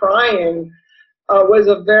time crying was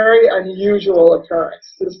a very unusual occurrence.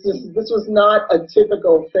 This was not a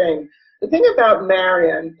typical thing. The thing about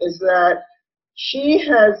Marion is that she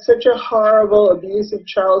had such a horrible, abusive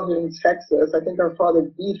childhood in Texas. I think her father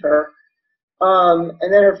beat her.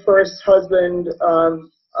 And then her first husband,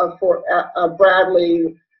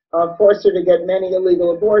 Bradley, forced her to get many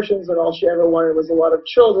illegal abortions, and all she ever wanted was a lot of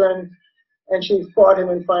children. And she fought him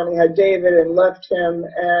and finally had David and left him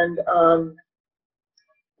and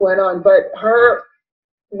went on. But her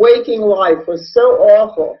waking life was so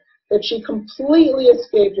awful that she completely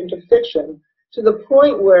escaped into fiction, to the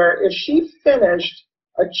point where if she finished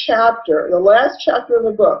a chapter, the last chapter of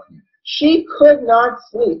the book, she could not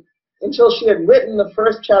sleep until she had written the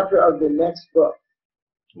first chapter of the next book.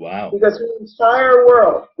 Wow. Because her entire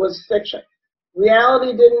world was fiction.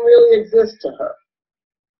 Reality didn't really exist to her.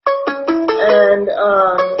 And,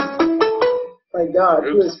 my God,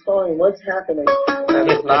 who is calling? What's happening? That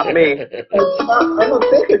is not me. I don't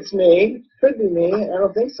think it's me. Could be me. I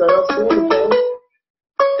don't think so. I don't see anything.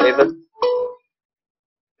 David?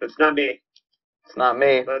 It's not me. It's not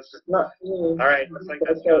me. That's just, Not me. all right. Looks like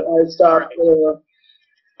that's Okay, good. I stopped.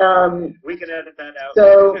 Right. We can edit that out.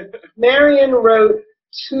 So Marion wrote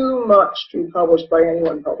too much to be published by any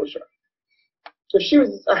one publisher. So she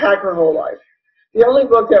was a hack her whole life. The only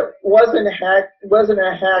book that wasn't a hack,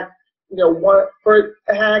 you know, for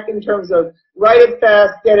a hack in terms of write it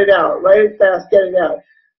fast, get it out, write it fast, get it out.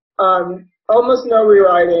 Almost no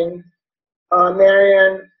rewriting.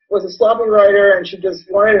 Marion was a sloppy writer, and she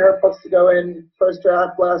just wanted her books to go in first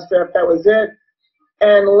draft, last draft, that was it.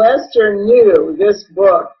 And Lester knew this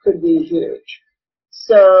book could be huge.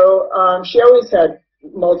 So she always had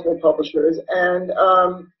multiple publishers. And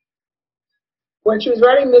when she was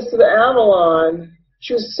writing Mists of Avalon,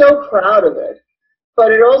 she was so proud of it.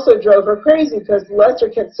 But it also drove her crazy because Lester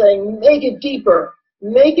kept saying, make it deeper,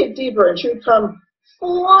 make it deeper. And she would come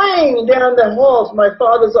flying down the hall to my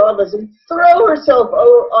father's office and throw herself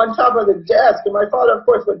on top of the desk. And my father, of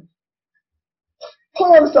course, would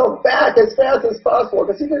pull himself back as fast as possible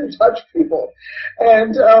because he didn't touch people.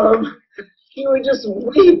 And he would just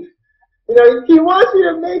weep. You know, he wants me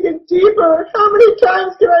to make it deeper. How many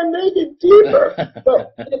times can I make it deeper?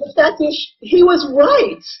 But the fact is, he was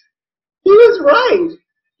right. He was right.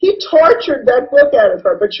 He tortured that book out of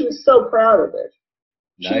her, but she was so proud of it.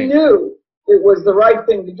 Nice. She knew it was the right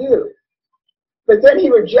thing to do. But then he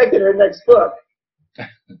rejected her next book. So,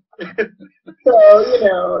 you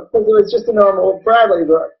know, because it was just a normal Bradley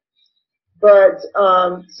book. But,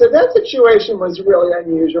 so that situation was really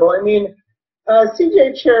unusual. I mean,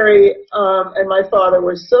 C.J. Cherry and my father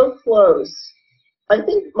were so close. I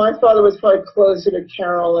think my father was probably closer to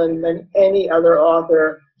Carolyn than any other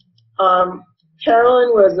author.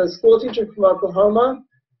 Carolyn was a school teacher from Oklahoma.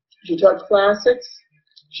 She taught classics.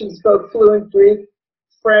 She spoke fluent Greek,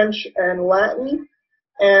 French, and Latin,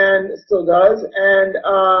 and still does. And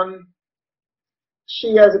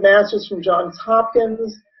she has a master's from Johns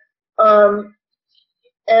Hopkins.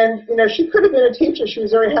 And, you know, she could have been a teacher. She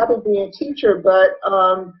was very happy being a teacher, but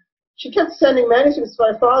she kept sending manuscripts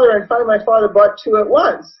to my father, and finally my father bought two at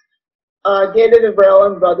once, Gated of Rail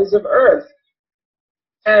and Brothers of Earth.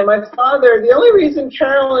 And my father, the only reason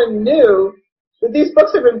Carolyn knew that these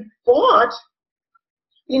books had been bought,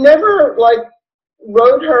 he never, like,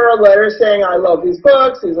 wrote her a letter saying, I love these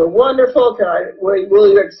books, these are wonderful, will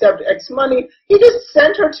you accept X money? He just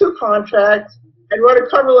sent her two contracts and wrote a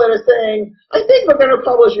cover letter saying, I think we're going to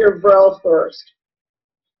publish your Vrel first.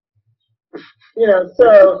 You know,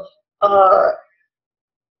 so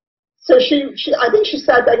she I think she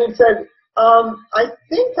sat back and said, I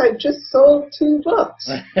think I just sold 2 books.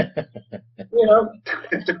 You know,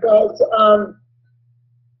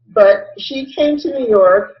 but she came to New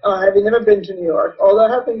York, having never been to New York, although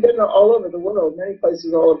having been all over the world, many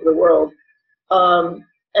places all over the world.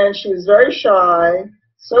 And she was very shy,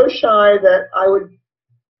 so shy that I would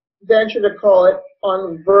venture to call it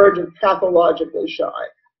on the verge of pathologically shy.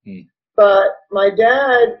 But my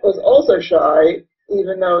dad was also shy,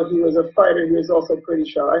 even though he was a fighter, he was also pretty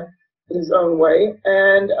shy in his own way.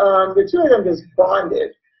 And the two of them just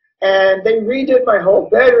bonded. And they redid my whole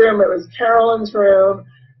bedroom. It was Carolyn's room.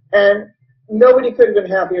 And nobody could have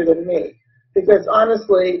been happier than me. Because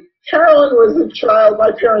honestly, Carolyn was the child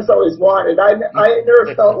my parents always wanted. I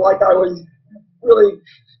never felt like I was really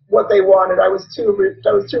what they wanted. I was too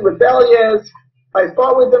rebellious. I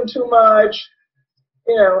fought with them too much.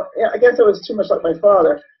 You know, I guess I was too much like my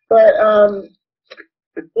father. But,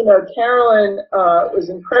 you know, Carolyn was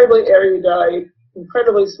incredibly erudite,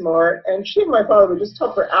 incredibly smart, and she and my father would just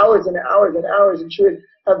talk for hours and hours and hours, and she would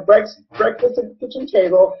have breakfast at the kitchen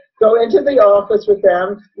table, go into the office with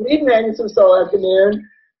them, read manuscripts all afternoon,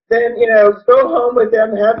 then, you know, go home with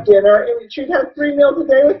them, have dinner, and she'd have 3 meals a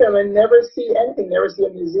day with them and never see anything, never see a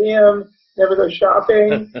museum, never go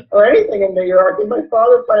shopping or anything in New York. And my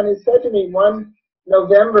father finally said to me one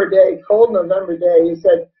November day, cold November day, he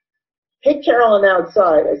said, take Carolyn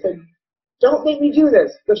outside. I said, don't make me do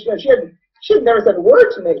this. Because she had never said a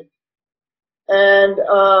word to me. And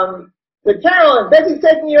said, Carolyn, Betsy's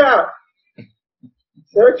taking you out. I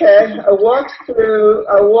said, okay. I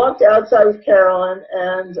walked outside with Carolyn,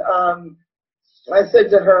 and I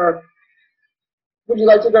said to her, would you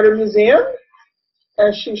like to go to a museum?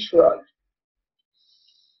 And she shrugged.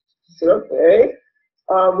 I said, okay.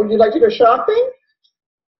 Would you like to go shopping?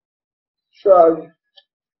 Shrugged.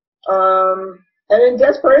 And in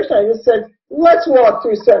desperation, I just said, let's walk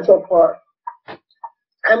through Central Park.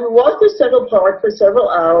 And we walked through Central Park for several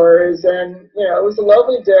hours, and, you know, it was a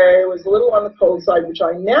lovely day. It was a little on the cold side, which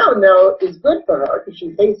I now know is good for her, because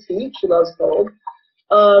she hates heat. She loves cold.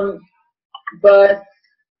 But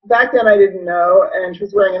back then I didn't know, and she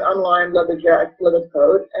was wearing an unlined leather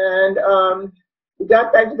coat. And we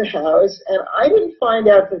got back to the house, and I didn't find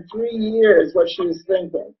out for 3 years what she was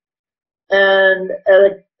thinking. And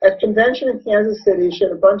at a convention in Kansas City, she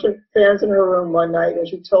had a bunch of fans in her room one night, and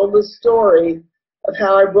she told the story of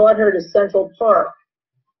how I brought her to Central Park.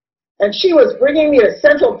 And she was bringing me to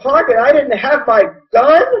Central Park, and I didn't have my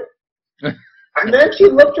gun? And then she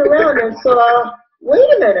looked around and saw, wait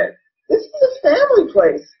a minute, this is a family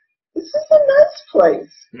place. This is a nice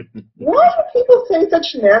place. Why do people say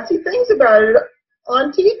such nasty things about it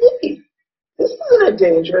on TV? This isn't a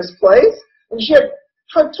dangerous place. And she had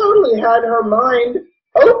totally had her mind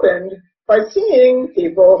opened by seeing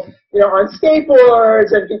people, you know, on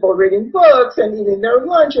skateboards, and people reading books and eating their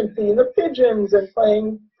lunch and feeding the pigeons and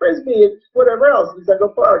playing frisbee and whatever else in Central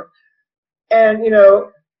Park. And, you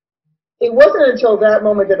know, it wasn't until that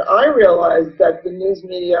moment that I realized that the news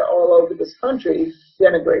media all over this country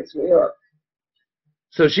denigrates New York.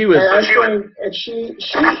 So she was. And she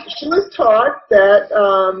was taught that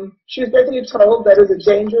she was basically told that it's a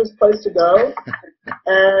dangerous place to go,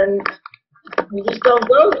 and you just don't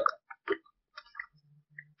go there.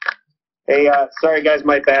 Hey, sorry guys,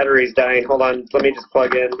 my battery's dying. Hold on, let me just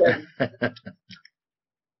plug in. Okay.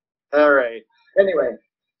 All right. Anyway,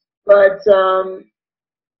 but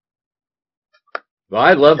well,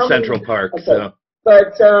 I love Central Park. Okay. So.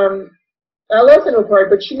 But I love Central Park,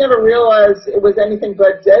 but she never realized it was anything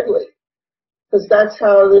but deadly, because that's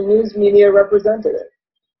how the news media represented it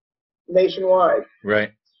nationwide.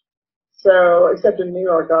 Right. So, except in New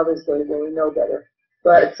York, obviously, where we know better.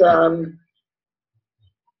 But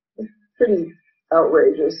it's pretty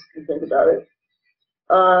outrageous if you think about it.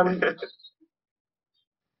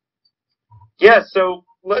 Yeah, so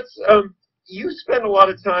let's, you spend a lot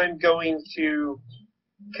of time going to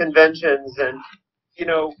conventions, and, you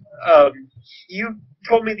know, you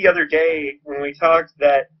told me the other day when we talked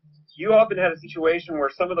that you often had a situation where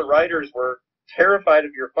some of the writers were terrified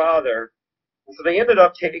of your father, and so they ended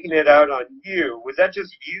up taking it out on you. Was that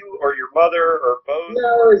just you or your mother or both?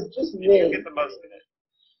 No, it's just me. Did you get the most of it?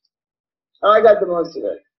 I got the most of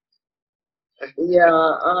it. Yeah.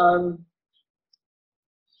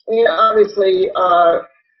 Obviously,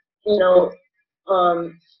 you know,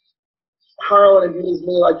 Harlan abused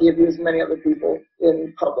me like he abused many other people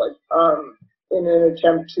in public, in an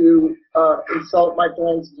attempt to insult my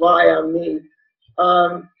parents via me.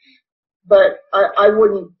 But I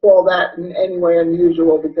wouldn't call that in any way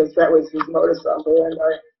unusual because that was his modus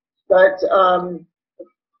operandi. But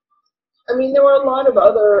I mean, there were a lot of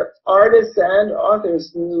other artists and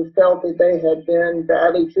authors who felt that they had been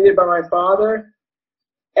badly treated by my father,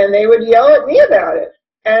 and they would yell at me about it.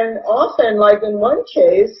 And often, like in one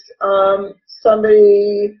case,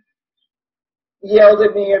 somebody yelled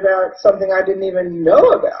at me about something I didn't even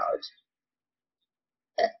know about.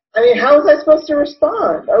 I mean, how was I supposed to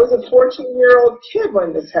respond? I was a 14-year-old kid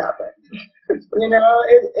when this happened. You know,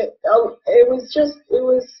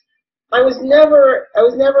 I was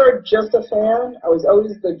never just a fan. I was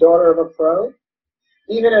always the daughter of a pro.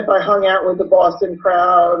 Even if I hung out with the Boston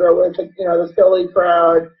crowd or with the Philly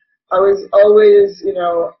crowd, I was always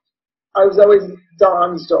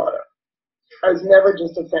Don's daughter. I was never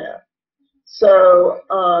just a fan. So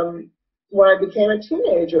when I became a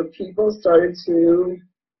teenager, people started to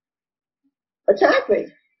attack me,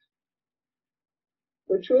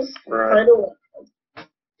 which was kind of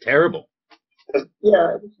terrible.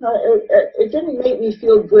 Yeah, it didn't make me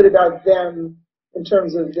feel good about them in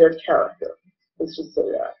terms of their character. Let's just say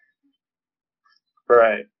that.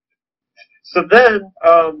 Right. So then,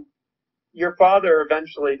 your father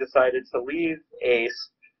eventually decided to leave Ace,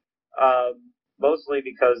 mostly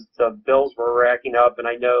because the bills were racking up, and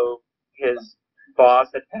I know his boss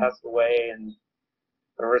had passed away, and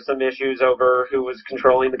there were some issues over who was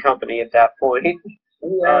controlling the company at that point.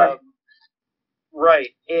 Yeah. Right.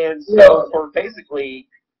 And so, for basically,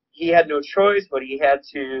 he had no choice, but he had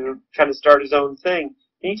to kind of start his own thing.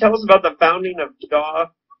 Can you tell us about the founding of DAW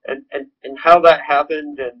and how that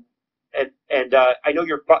happened? And I know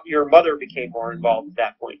your mother became more involved at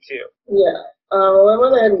that point, too. Yeah. Well, my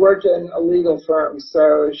mother had worked in a legal firm,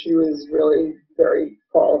 so she was really very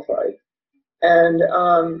qualified. And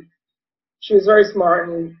she was very smart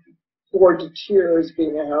and bored to tears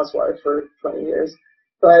being a housewife for 20 years.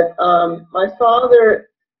 But my father,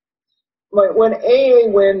 when A.A.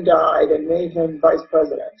 Wynn died and made him vice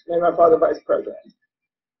president, made my father vice president,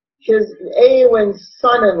 his A.A. Wynn's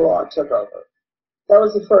son-in-law took over. That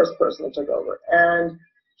was the first person that took over. And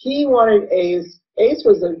he wanted Ace. Ace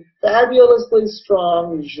was a fabulously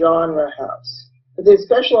strong genre house. But they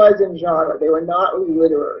specialized in genre. They were not a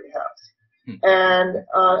literary house. And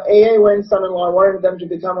A.A. Wynn's son-in-law wanted them to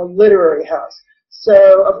become a literary house.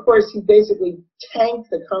 So, of course, he basically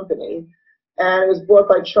tanked the company, and it was bought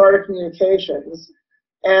by Charter Communications.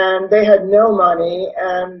 And they had no money,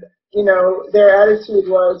 and, you know, their attitude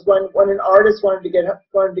was when an artist wanted to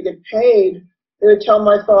get paid, they would tell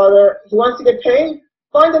my father, he wants to get paid?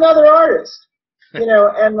 Find another artist. You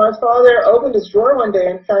know, and my father opened his drawer one day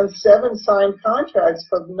and found 7 signed contracts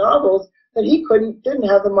for novels that he didn't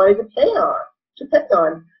have the money to pay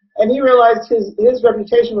on. And he realized his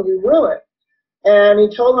reputation would be ruined. And he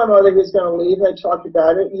told my mother he was going to leave, and they talked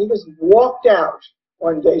about it, and he just walked out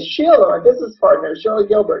one day. Sheila, my business partner, Sheila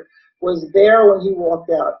Gilbert, was there when he walked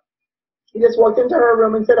out. He just walked into her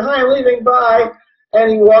room and said, "Hi, I'm leaving, bye," and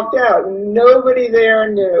he walked out. Nobody there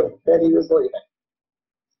knew that he was leaving.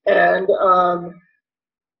 And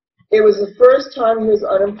it was the first time he was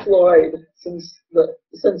unemployed since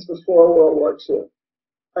before World War II.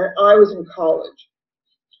 And I was in college.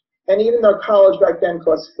 And even though college back then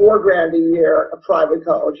cost $4,000 a year, a private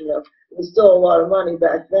college, you know, it was still a lot of money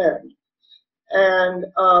back then. And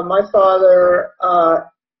my father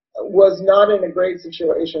was not in a great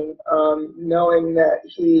situation, knowing that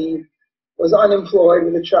he was unemployed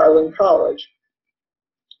with a child in college.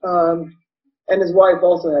 And his wife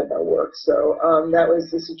also had no work, so that was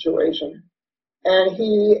the situation. And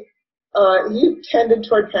he tended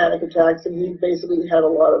toward panic attacks, and he basically had a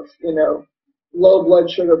lot of, you know, low blood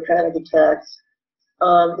sugar panic attacks.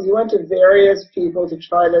 He went to various people to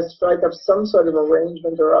try to strike up some sort of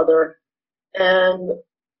arrangement or other, and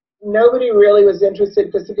nobody really was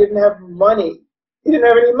interested because he didn't have money. He didn't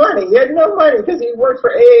have any money. He had no money because he worked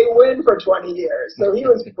for AA Win for 20 years. So he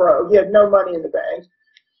was broke. He had no money in the bank.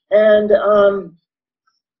 And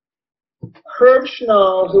Herb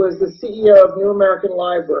Schnall, who was the CEO of New American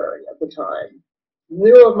Library at the time,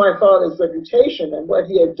 knew of my father's reputation and what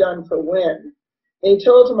he had done for Win. And he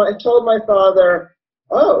told my father,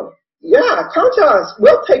 oh, yeah, come to us.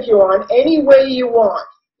 We'll take you on any way you want.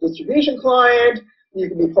 Distribution client, you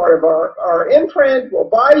can be part of our imprint, we'll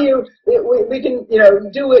buy you. We can,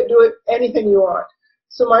 do it, anything you want.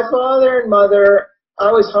 So my father and mother, I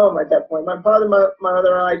was home at that point. My father, my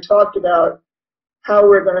mother, and I talked about how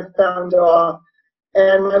we're going to found DAW.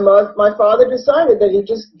 And my father decided that he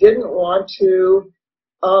just didn't want to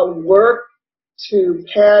work to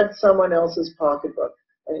pad someone else's pocketbook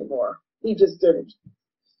anymore. He just didn't.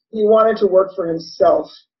 He wanted to work for himself.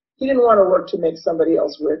 He didn't want to work to make somebody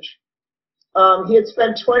else rich. He had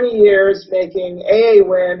spent 20 years making AA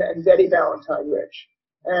Win and Betty Valentine rich,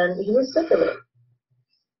 and he was sick of it.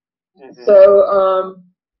 Mm-hmm. So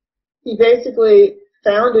he basically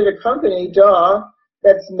founded a company, DAW,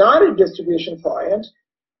 that's not a distribution client,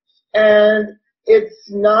 and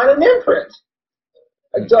it's not an imprint.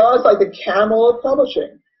 A DAW is like the camel of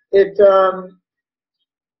publishing. We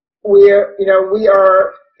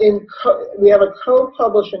have a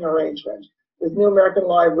co-publishing arrangement with New American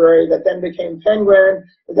Library that then became Penguin,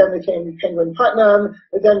 that then became Penguin Putnam,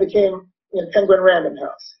 that then became Penguin Random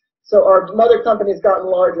House. So our mother company has gotten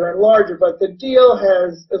larger and larger, but the deal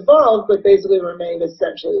has evolved, but basically remained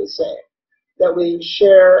essentially the same. That we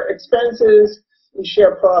share expenses, we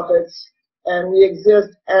share profits, and we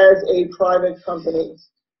exist as a private company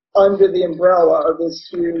under the umbrella of this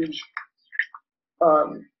huge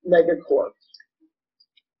megacorp.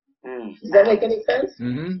 Does that make any sense?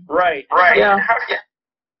 Mm-hmm. Right. Yeah.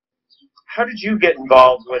 How did you get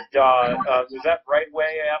involved with DAW? Was that right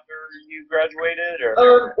away after you graduated?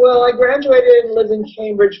 Or? Well, I graduated and lived in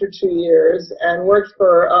Cambridge for 2 years and worked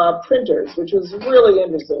for printers, which was really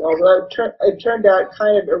interesting, although it turned out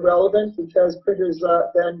kind of irrelevant because printers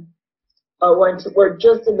then were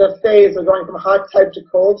just in the phase of going from hot type to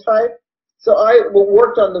cold type. So I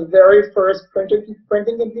worked on the very first printing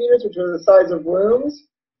computers, which were the size of rooms.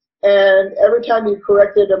 And every time you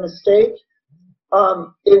corrected a mistake,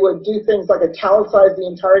 it would do things like italicize the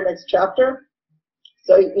entire next chapter.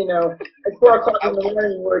 So, at 4 o'clock in the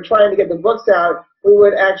morning, we were trying to get the books out, we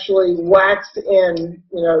would actually wax in,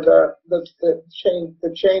 the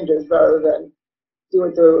changes rather than do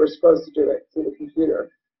what they were supposed to do it through the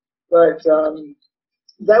computer. But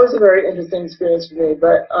that was a very interesting experience for me.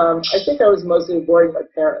 But I think I was mostly avoiding my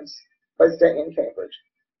parents by staying in Cambridge.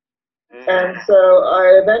 And so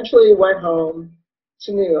I eventually went home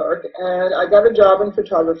to New York, and I got a job in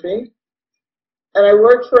photography. And I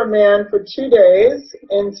worked for a man for 2 days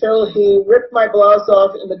until he ripped my blouse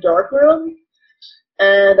off in the darkroom,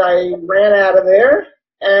 and I ran out of there.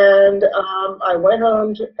 And I went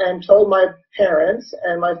home and told my parents,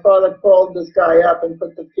 and my father called this guy up and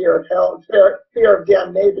put the fear of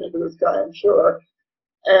damnation into this guy, I'm sure.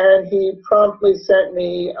 And he promptly sent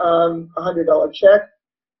me a $100 check.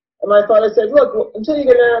 And my father said, look, until you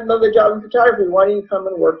get another job in photography, why don't you come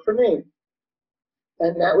and work for me?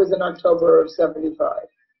 And that was in October of '75.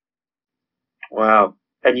 Wow.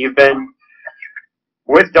 And you've been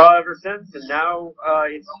with DAW ever since, and now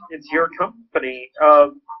it's your company.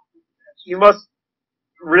 You must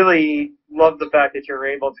really love the fact that you're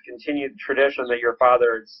able to continue the tradition that your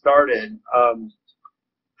father had started.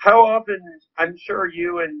 How often, I'm sure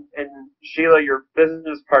you and Sheila, your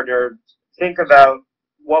business partner, think about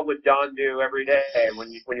what would Don do every day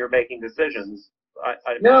when you're making decisions?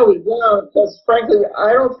 No, we don't. Because frankly,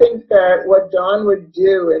 I don't think that what Don would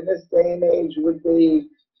do in this day and age would be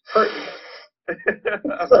pertinent.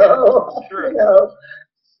 So, True.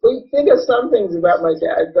 We think of some things about my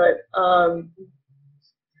dad, but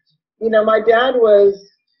my dad was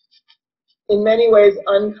in many ways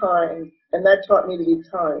unkind, and that taught me to be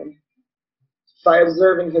kind by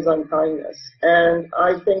observing his unkindness. And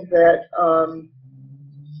I think that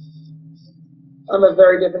I'm a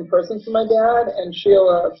very different person from my dad, and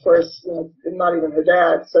Sheila, of course, not even her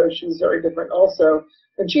dad, so she's very different also.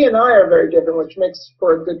 And she and I are very different, which makes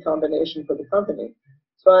for a good combination for the company.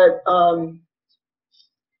 But,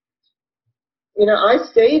 I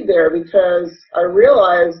stayed there because I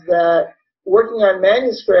realized that working on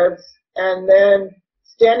manuscripts and then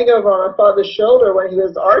standing over on my father's shoulder when he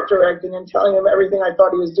was art directing and telling him everything I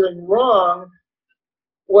thought he was doing wrong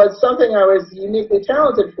was something I was uniquely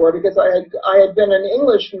talented for, because I had been an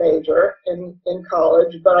English major in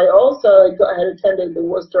college, but I had attended the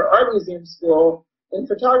Worcester Art Museum School in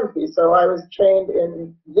photography, so I was trained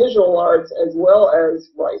in visual arts as well as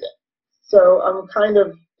writing. So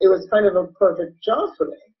it was kind of a perfect job for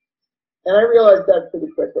me. And I realized that pretty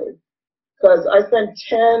quickly, because I spent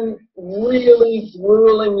 10 really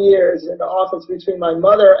grueling years in the office between my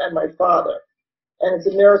mother and my father. And it's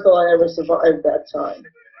a miracle I ever survived that time.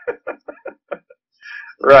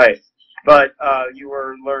 Right. But you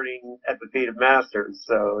were learning at the feet of masters,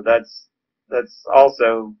 so that's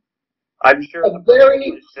also, I'm sure, a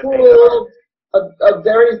very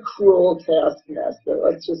cruel taskmaster.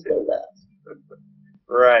 Let's just say that.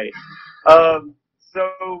 Right.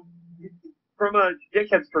 So, from a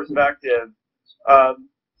Dickheads perspective,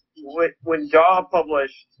 when DAW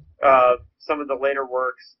published some of the later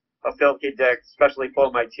works of Philip K. Dick, especially Full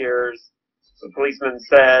of My Tears, The Policeman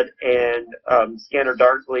Said, and Scanner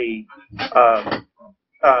Darkly,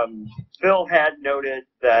 Phil had noted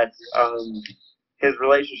that his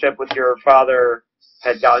relationship with your father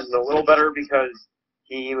had gotten a little better because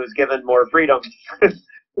he was given more freedom.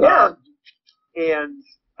 Yeah. And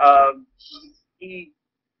he,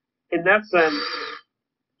 in that sense,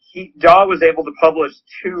 DAW was able to publish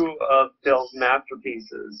 2 of Phil's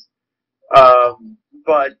masterpieces.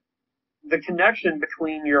 But the connection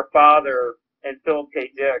between your father and Philip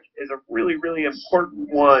K. Dick is a really, really important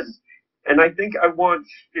one. And I think I want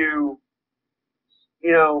to,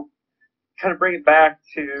 kind of bring it back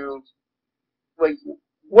to, like,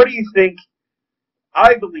 what do you think?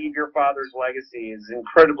 I believe your father's legacy is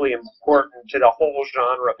incredibly important to the whole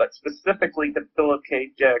genre, but specifically to Philip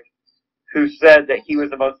K. Dick, who said that he was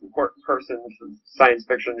the most important person in the science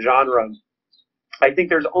fiction genre. I think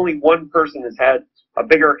there's only one person that's had a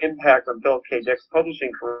bigger impact on Philip K. Dick's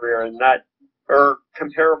publishing career, or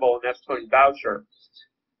comparable, and that's Tony Boucher.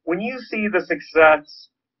 When you see the success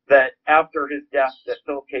that after his death that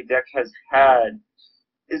Philip K. Dick has had,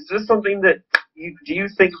 is this something that do you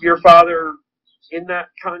think of your father in that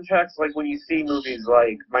context? Like when you see movies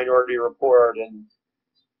like Minority Report and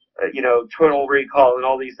Total Recall and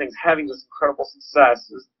all these things having this incredible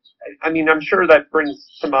success, I'm sure that brings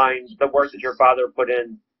to mind the work that your father put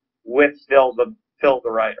in with Phil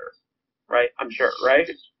the writer, right? I'm sure, right?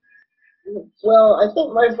 Well, I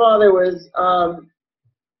think my father was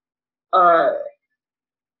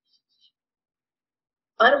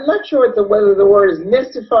I'm not sure whether the word is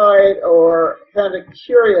mystified or kind of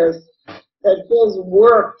curious that his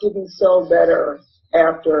work didn't sell better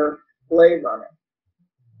after Blade Runner.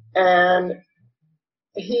 And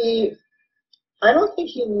I don't think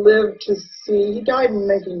he lived to see, he died in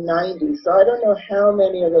 1990, so I don't know how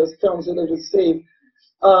many of those films he lived to see.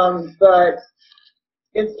 But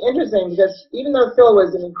it's interesting because even though Phil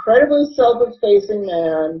was an incredibly self-effacing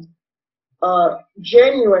man,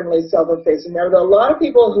 genuinely self-effacing. There were a lot of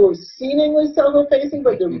people who were seemingly self-effacing,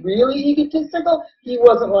 but they're really egotistical. He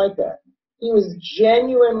wasn't like that. He was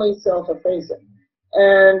genuinely self-effacing.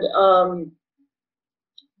 And,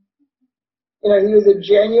 he was a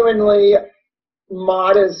genuinely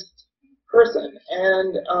modest person.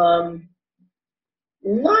 And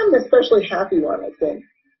not an especially happy one, I think.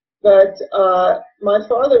 But my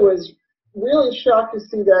father was really shocked to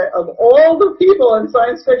see that of all the people in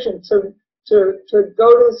science fiction to go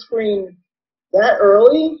to the screen that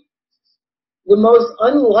early, the most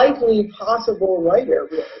unlikely possible writer,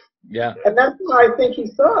 really. Yeah. And that's why I think he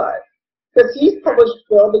saw it. Because he published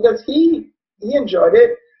Phil because he enjoyed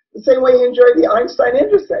it the same way he enjoyed the Einstein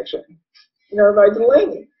intersection, by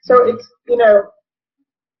Delaney. So it's,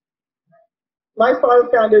 my father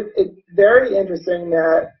found it very interesting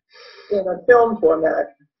that in a film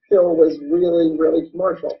format, Phil was really, really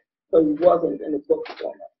commercial, so he wasn't in a book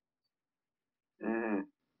format. Mm.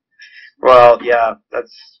 Well, yeah,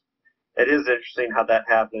 it is interesting how that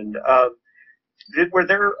happened. Were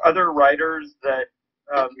there other writers that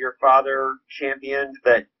your father championed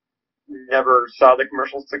that never saw the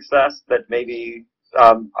commercial success that maybe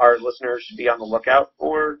our listeners should be on the lookout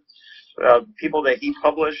for? People that he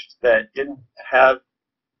published that didn't have,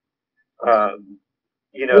 the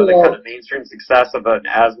kind of mainstream success of an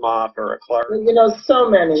Asimov or a Clark? So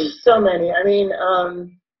many. I mean,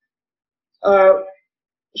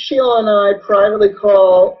 Sheila and I privately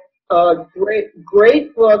call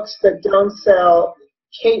great books that don't sell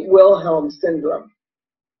Kate Wilhelm syndrome.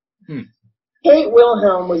 Kate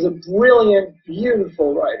Wilhelm was a brilliant,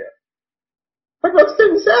 beautiful writer. Her books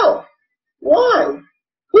didn't sell. Why?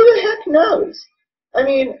 Who the heck knows? I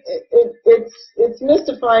mean, it's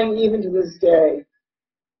mystifying even to this day.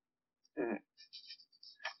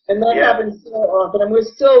 And that happens so often. And we're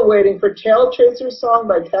still waiting for Tail Chaser's Song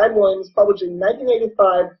by Tad Williams, published in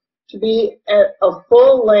 1985, to be a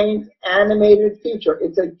full-length animated feature.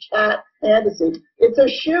 It's a cat fantasy. It's a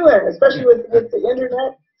shoo-in, especially with the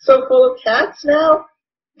internet so full of cats now.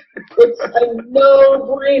 It's a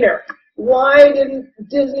no-brainer. Why didn't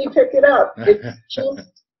Disney pick it up? It's just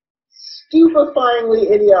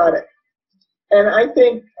stupefyingly idiotic. And I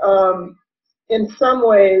think in some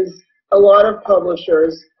ways, a lot of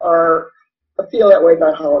publishers feel that way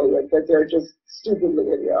about Hollywood, that they're just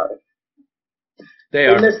stupidly idiotic. They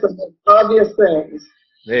are. They miss the most obvious things.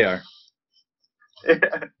 They are.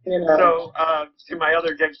 You know. So, to my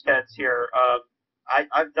other Dickheads here,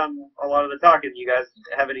 I've done a lot of the talking. You guys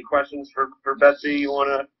have any questions for Betsy? You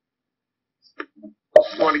wanna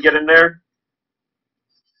get in there?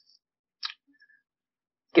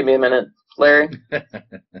 Give me a minute, Larry.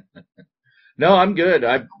 No, I'm good.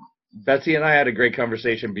 Betsy and I had a great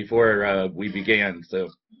conversation before we began. So.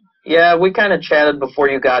 Yeah, we kind of chatted before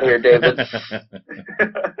you got here, David.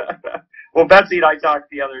 Well, Betsy and I talked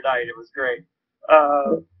the other night. It was great.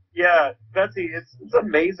 Yeah, Betsy, it's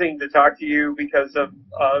amazing to talk to you because of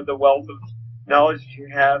the wealth of knowledge you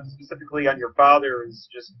have specifically on your father is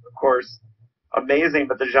just, of course, amazing,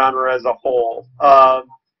 but the genre as a whole.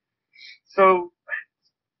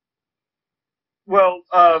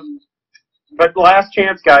 But last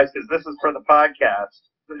chance, guys, because this is for the podcast,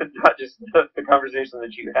 not just the conversation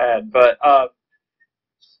that you had. But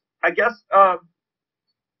I guess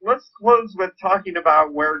let's close with talking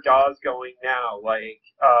about where DAW's going now. Like,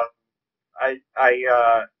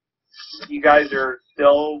 you guys are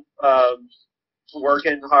still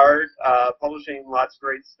working hard, publishing lots of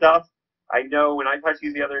great stuff. I know when I talked to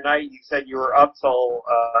you the other night, you said you were up till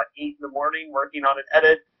 8 in the morning working on an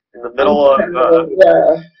edit in the middle of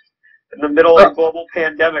in the middle of a global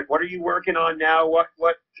pandemic. What are you working on now? What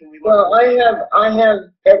can we look for? Well, I have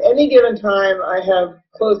at any given time I have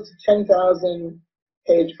close to 10,000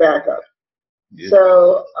 page backup. Yeah.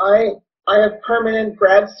 So I have permanent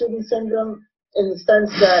grad student syndrome in the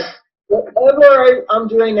sense that whatever I'm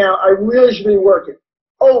doing now, I really should be working.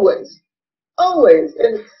 Always.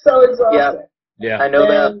 And it's so exhausting. Yeah, I know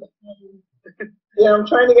that. Yeah, I'm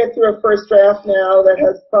trying to get through a first draft now that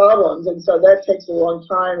has problems, and so that takes a long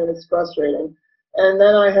time, and it's frustrating. And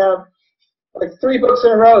then I have like 3 books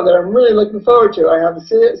in a row that I'm really looking forward to. I have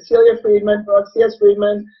Celia Friedman, C.S.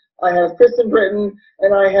 Friedman, I have Kristen Britton,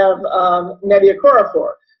 and I have Nnedi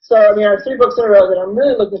Okorafor. So, I mean, I have 3 books in a row that I'm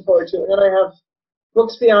really looking forward to. And then I have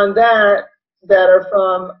books beyond that that are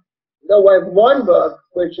from, though I have 1 book,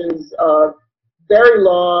 which is very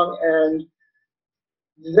long and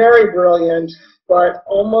very brilliant, but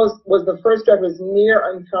almost was the first draft was near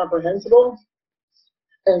incomprehensible.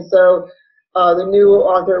 And so the new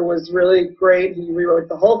author was really great. He rewrote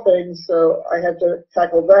the whole thing, so I had to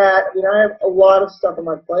tackle that. I mean, I have a lot of stuff on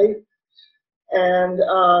my plate, and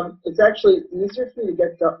it's actually easier for me to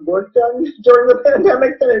get work done during the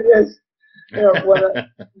pandemic than it is, you know, when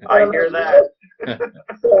I hear that.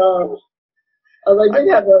 So, I did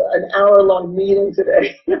have an hour-long meeting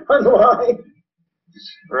today online.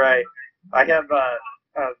 Right. I have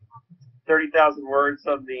 30,000 words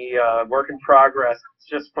of the work in progress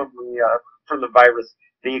just from the virus,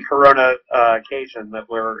 the corona occasion that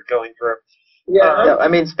we're going through. Yeah, I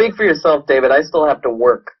mean, speak for yourself, David. I still have to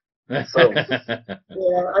work. So.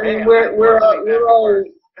 Yeah, I mean, we're all.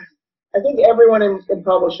 I think everyone in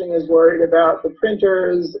publishing is worried about the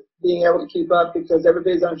printers being able to keep up because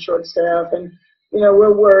everybody's on short staff, and you know,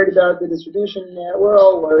 we're worried about the distribution net. We're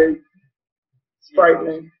all worried. It's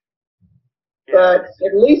frightening. Yeah. But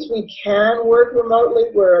at least we can work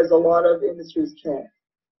remotely, whereas a lot of industries can't.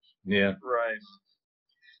 Yeah. Right.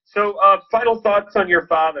 So, final thoughts on your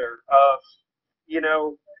father. You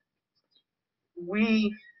know,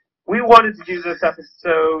 we wanted to do this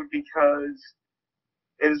episode because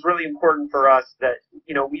it was really important for us that,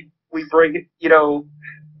 you know, we bring, you know,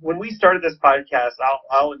 when we started this podcast,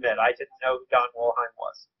 I'll admit I didn't know who Don Wollheim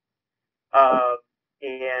was.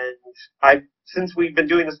 And since we've been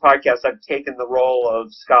doing this podcast, I've taken the role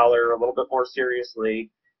of scholar a little bit more seriously,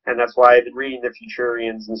 and that's why I've been reading the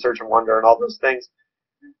Futurians and Search and Wonder and all those things.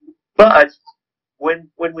 But when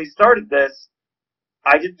we started this,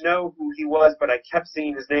 I didn't know who he was, but I kept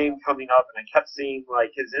seeing his name coming up, and I kept seeing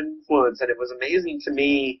like his influence, and it was amazing to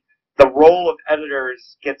me. The role of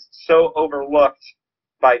editors gets so overlooked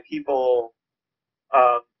by people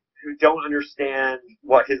who don't understand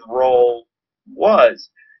what his role was.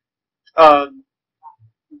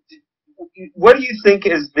 What do you think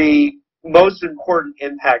is the most important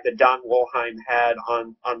impact that Don Wollheim had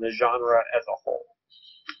on the genre as a whole?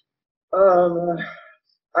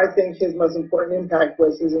 I think his most important impact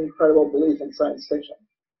was his incredible belief in science fiction.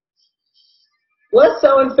 Less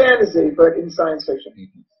so in fantasy, but in science fiction.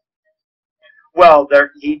 Well,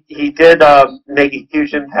 he did make a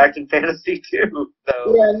huge impact in fantasy too.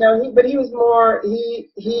 So Yeah, no, but he was more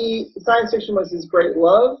science fiction was his great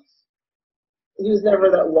love. He was never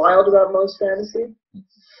that wild about most fantasy.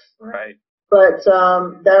 right. But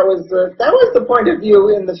that was the point of view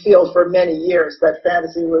in the field for many years, that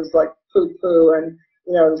fantasy was like poo-poo, and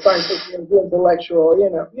science fiction was intellectual. You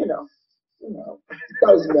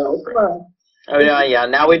guys know. Come on. Oh yeah, yeah.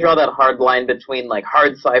 Now we draw that hard line between like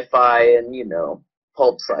hard sci-fi and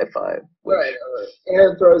pulp sci-fi. Right.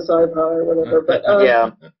 Anthro sci-fi or whatever. But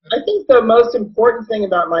Yeah. I think the most important thing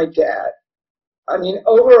about my dad, I mean,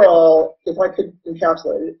 overall, if I could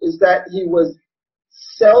encapsulate it, is that he was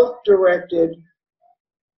self-directed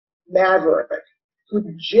maverick who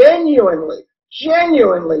genuinely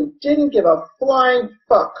didn't give a flying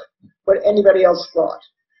fuck what anybody else thought.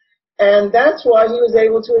 And that's why he was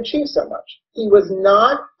able to achieve so much. He was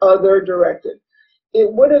not other-directed. He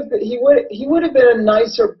would have been a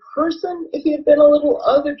nicer person if he had been a little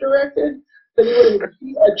other-directed, but he would have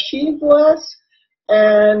achieved less.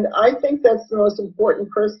 And I think that's the most important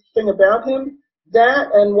thing about him.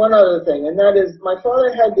 That and one other thing, and that is my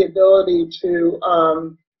father had the ability to,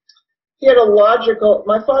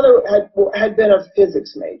 my father had been a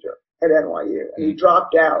physics major at NYU, and he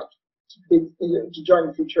dropped out to join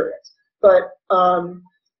the Futurians. But,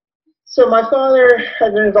 so my father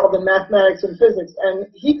had been involved in mathematics and physics, and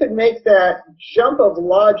he could make that jump of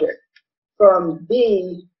logic from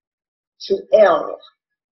B to L,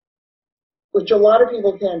 which a lot of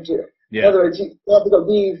people can't do. Yeah. In other words, you have to go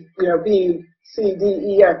B, B, C, D,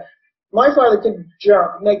 E, F. My father could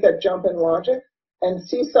make that jump in logic and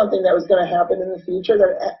see something that was going to happen in the future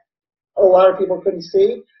that a lot of people couldn't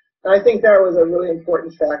see. And I think that was a really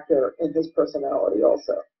important factor in his personality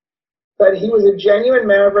also. But he was a genuine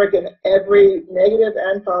maverick in every negative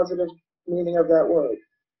and positive meaning of that word.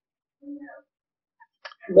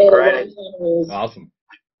 Made Right. Awesome.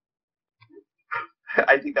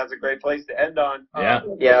 I think that's a great place to end on. Yeah.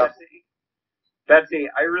 Yeah. Betsy,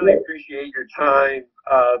 I really appreciate your time.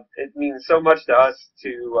 It means so much to us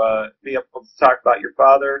to be able to talk about your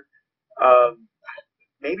father.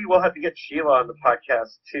 Maybe we'll have to get Sheila on the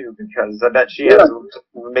podcast too, because I bet she has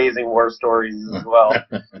amazing war stories as well.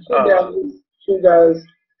 She does.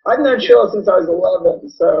 I've known Sheila since I was 11,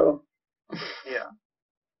 so. Yeah.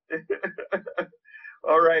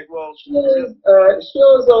 All right. Well,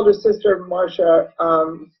 Sheila's older sister, Marcia,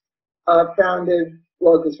 founded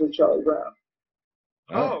Locust with Charlie Brown.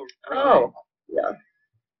 Oh. Yeah.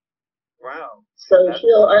 Wow. So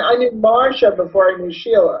Sheila, I knew Marcia before I knew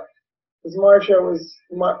Sheila, because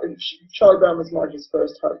Charlie Brown was Marcia's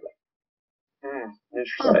first husband.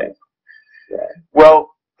 Interesting. Yeah.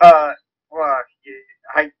 Well, I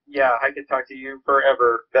could talk to you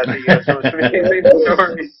forever, Betsy. You have so many amazing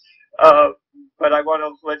stories. But I want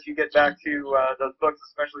to let you get back to those books,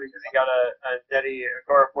 especially because you got a Nettie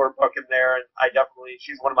Okorafor book in there, and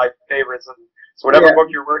she's one of my favorites. And so whatever book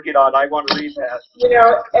you're working on, I want to read that.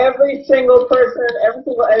 Every single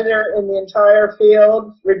editor in the entire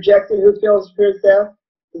field rejected Who Kills Fear's Death,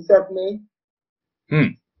 except me.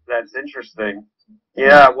 That's interesting.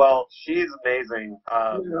 Yeah, well, she's amazing.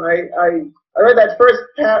 I read that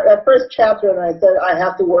first chapter, and I said, I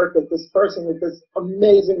have to work with this person with this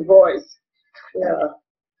amazing voice.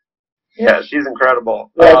 Yeah, she's incredible.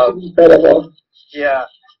 Yeah, she's incredible. Yeah,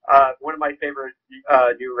 one of my favorite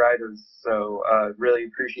new writers. So really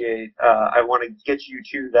appreciate. I want to get you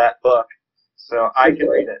to that book so I can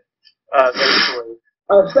read it eventually.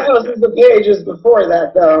 Thousands of pages before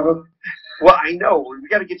that, though. Well, I know. We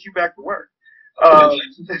got to get you back to work.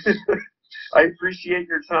 I appreciate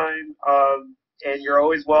your time, and you're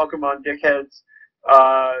always welcome on Dickheads.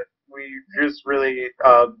 We just really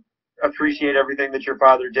appreciate everything that your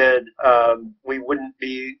father did. We wouldn't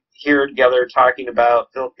be here together talking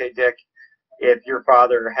about Philip K. Dick if your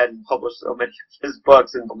father hadn't published so many of his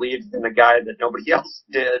books and believed in a guy that nobody else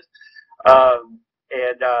did.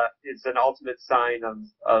 And it's an ultimate sign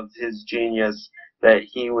of his genius that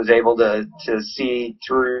he was able to see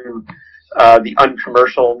through the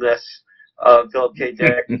uncommercialness of Philip K.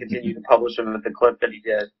 Dick and continue to publish him at the clip that he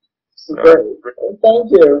did. So, thank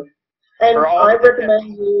you. And I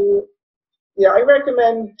recommend you. Yeah, I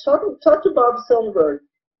recommend talk to Bob Silverberg.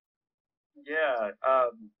 Yeah,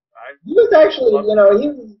 he was actually,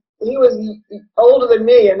 he was older than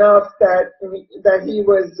me enough that he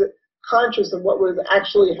was conscious of what was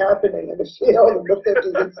actually happening in the field in the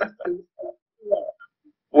 50s and 60s. Yeah.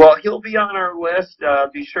 Well, he'll be on our list.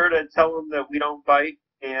 Be sure to tell him that we don't bite,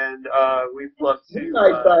 and we'd love to. He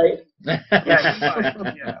might bite. Yeah, he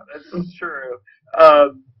might. Yeah, that's true.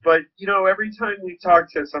 But, you know, every time we talk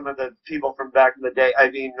to some of the people from back in the day, I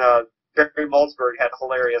mean, Barry Malzberg had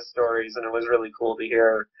hilarious stories, and it was really cool to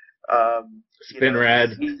hear. Spin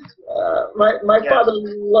Rad. My father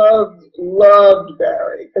loved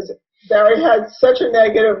Barry, because Barry had such a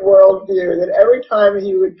negative worldview that every time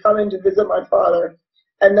he would come in to visit my father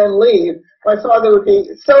and then leave, my father would be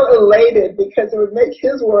so elated because it would make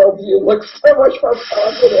his worldview look so much more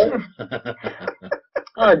positive.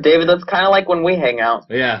 Oh, David, that's kind of like when we hang out.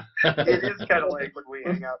 Yeah. It is kind of like when we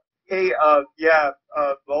hang out. Hey,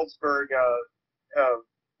 Malzberg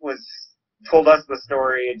told us the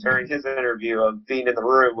story during his interview of being in the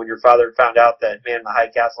room when your father found out that Man in the High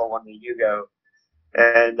Castle won the Hugo.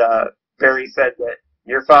 And Barry said that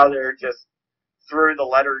your father just threw the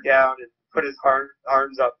letter down and put his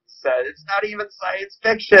arms up and said, "It's not even science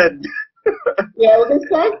fiction." Yeah, because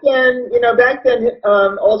back then,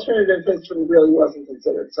 alternative history really wasn't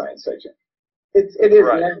considered science fiction. It is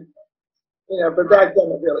right. now, but back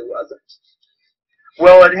then it really wasn't.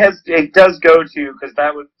 Well, it does go to, because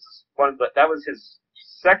that was his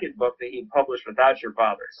second book that he published without your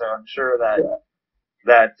father. So I'm sure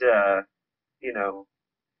that you know,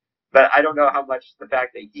 but I don't know how much the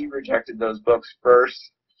fact that he rejected those books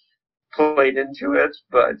first played into it,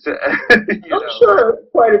 but I'm sure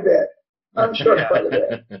quite a bit. I'm sure quite a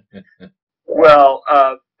bit. Well,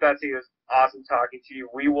 Betsy, it was awesome talking to you.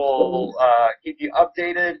 We will keep you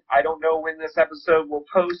updated. I don't know when this episode will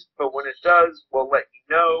post, but when it does, we'll let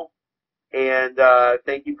you know. And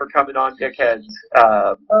thank you for coming on, Dickheads.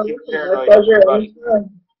 Keep it paranoid, everybody.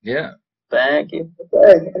 Yeah. Thank you.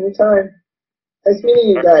 Okay, anytime. Nice meeting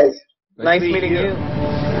you guys. Nice meeting you.